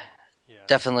yeah,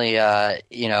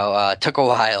 took a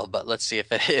while, but let's see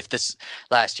if this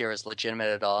last year was legitimate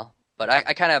at all. But I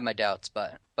hmm, kind of have my doubts,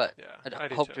 but yeah, I I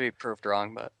do hope too. to be proved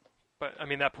wrong. But But I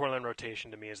mean, that Portland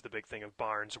rotation to me is the big thing of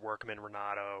Barnes, Workman,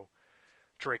 Renato,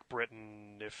 Drake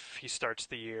Britton. If he starts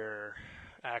the year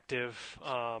active,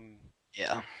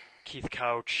 yeah, Keith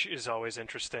Couch is always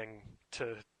interesting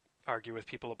to argue with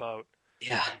people about,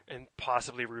 yeah, and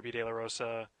possibly Ruby De La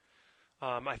Rosa.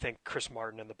 I think Chris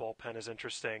Martin in the bullpen is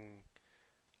interesting.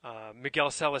 Miguel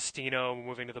Celestino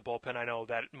moving to the bullpen. I know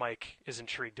that Mike is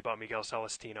intrigued about Miguel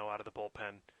Celestino out of the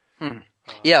bullpen. hmm. Um,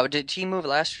 Yeah. Did he move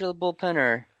last year to the bullpen,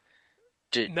 or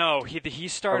did no, he are we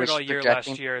started all year last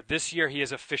projecting? year. This year he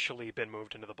has officially been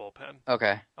moved into the bullpen.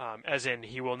 Okay. As in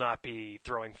he will not be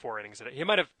throwing 4 innings a day. He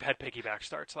might have had piggyback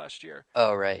starts last year.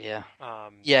 Oh right, yeah,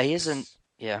 yeah. He isn't. Because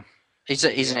Yeah. He's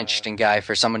an interesting guy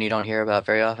for someone you don't hear about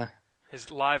very often. His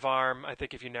live arm, I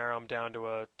think if you narrow him down to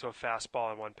a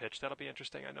fastball in one pitch, that'll be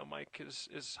interesting. I know Mike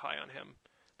is high on him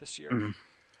this year, Mm.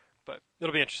 but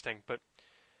it'll be interesting. But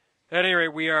at any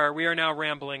rate, we are now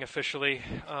rambling officially.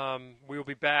 We will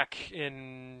be back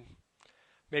in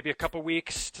maybe a couple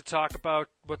weeks to talk about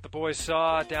what the boys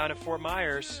saw down at Fort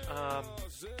Myers.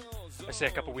 I say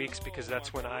a couple weeks because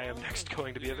that's when I am next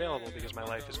going to be available, because my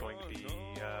life is going to be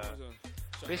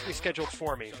basically scheduled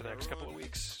for me for the next couple of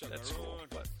weeks at school.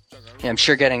 But Yeah, I'm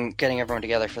sure getting everyone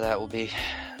together for that will be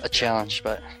a challenge,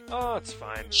 but it's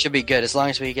fine. should be good as long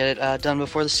as we get it done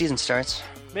before the season starts.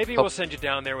 Maybe we'll send you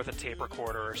down there with a tape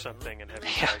recorder or something and have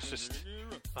you guys just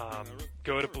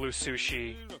go to Blue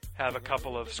Sushi, have a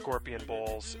couple of Scorpion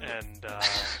Bowls, and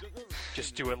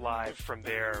just do it live from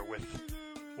there with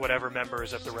whatever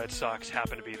members of the Red Sox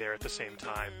happen to be there at the same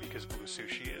time, because Blue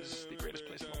Sushi is the greatest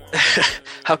place in the world.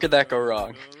 How could that go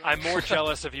wrong? I'm more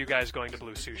jealous of you guys going to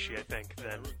Blue Sushi, I think,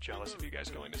 than jealous of you guys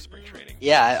going to spring training.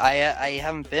 Yeah, I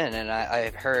haven't been, and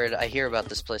I hear about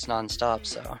this place nonstop.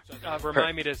 So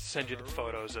remind me to send you the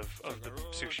photos of the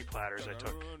sushi platters I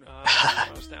took when I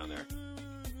was down there.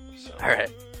 So.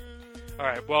 All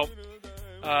right. Well,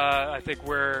 I think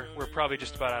we're probably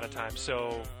just about out of time.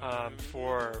 So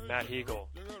for Matt Hegel,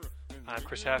 I'm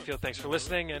Chris Hatfield. Thanks for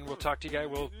listening, and we'll talk to you guys.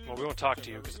 We won't talk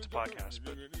to you because it's a podcast,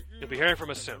 but you'll be hearing from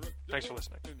us soon. Thanks for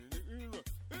listening.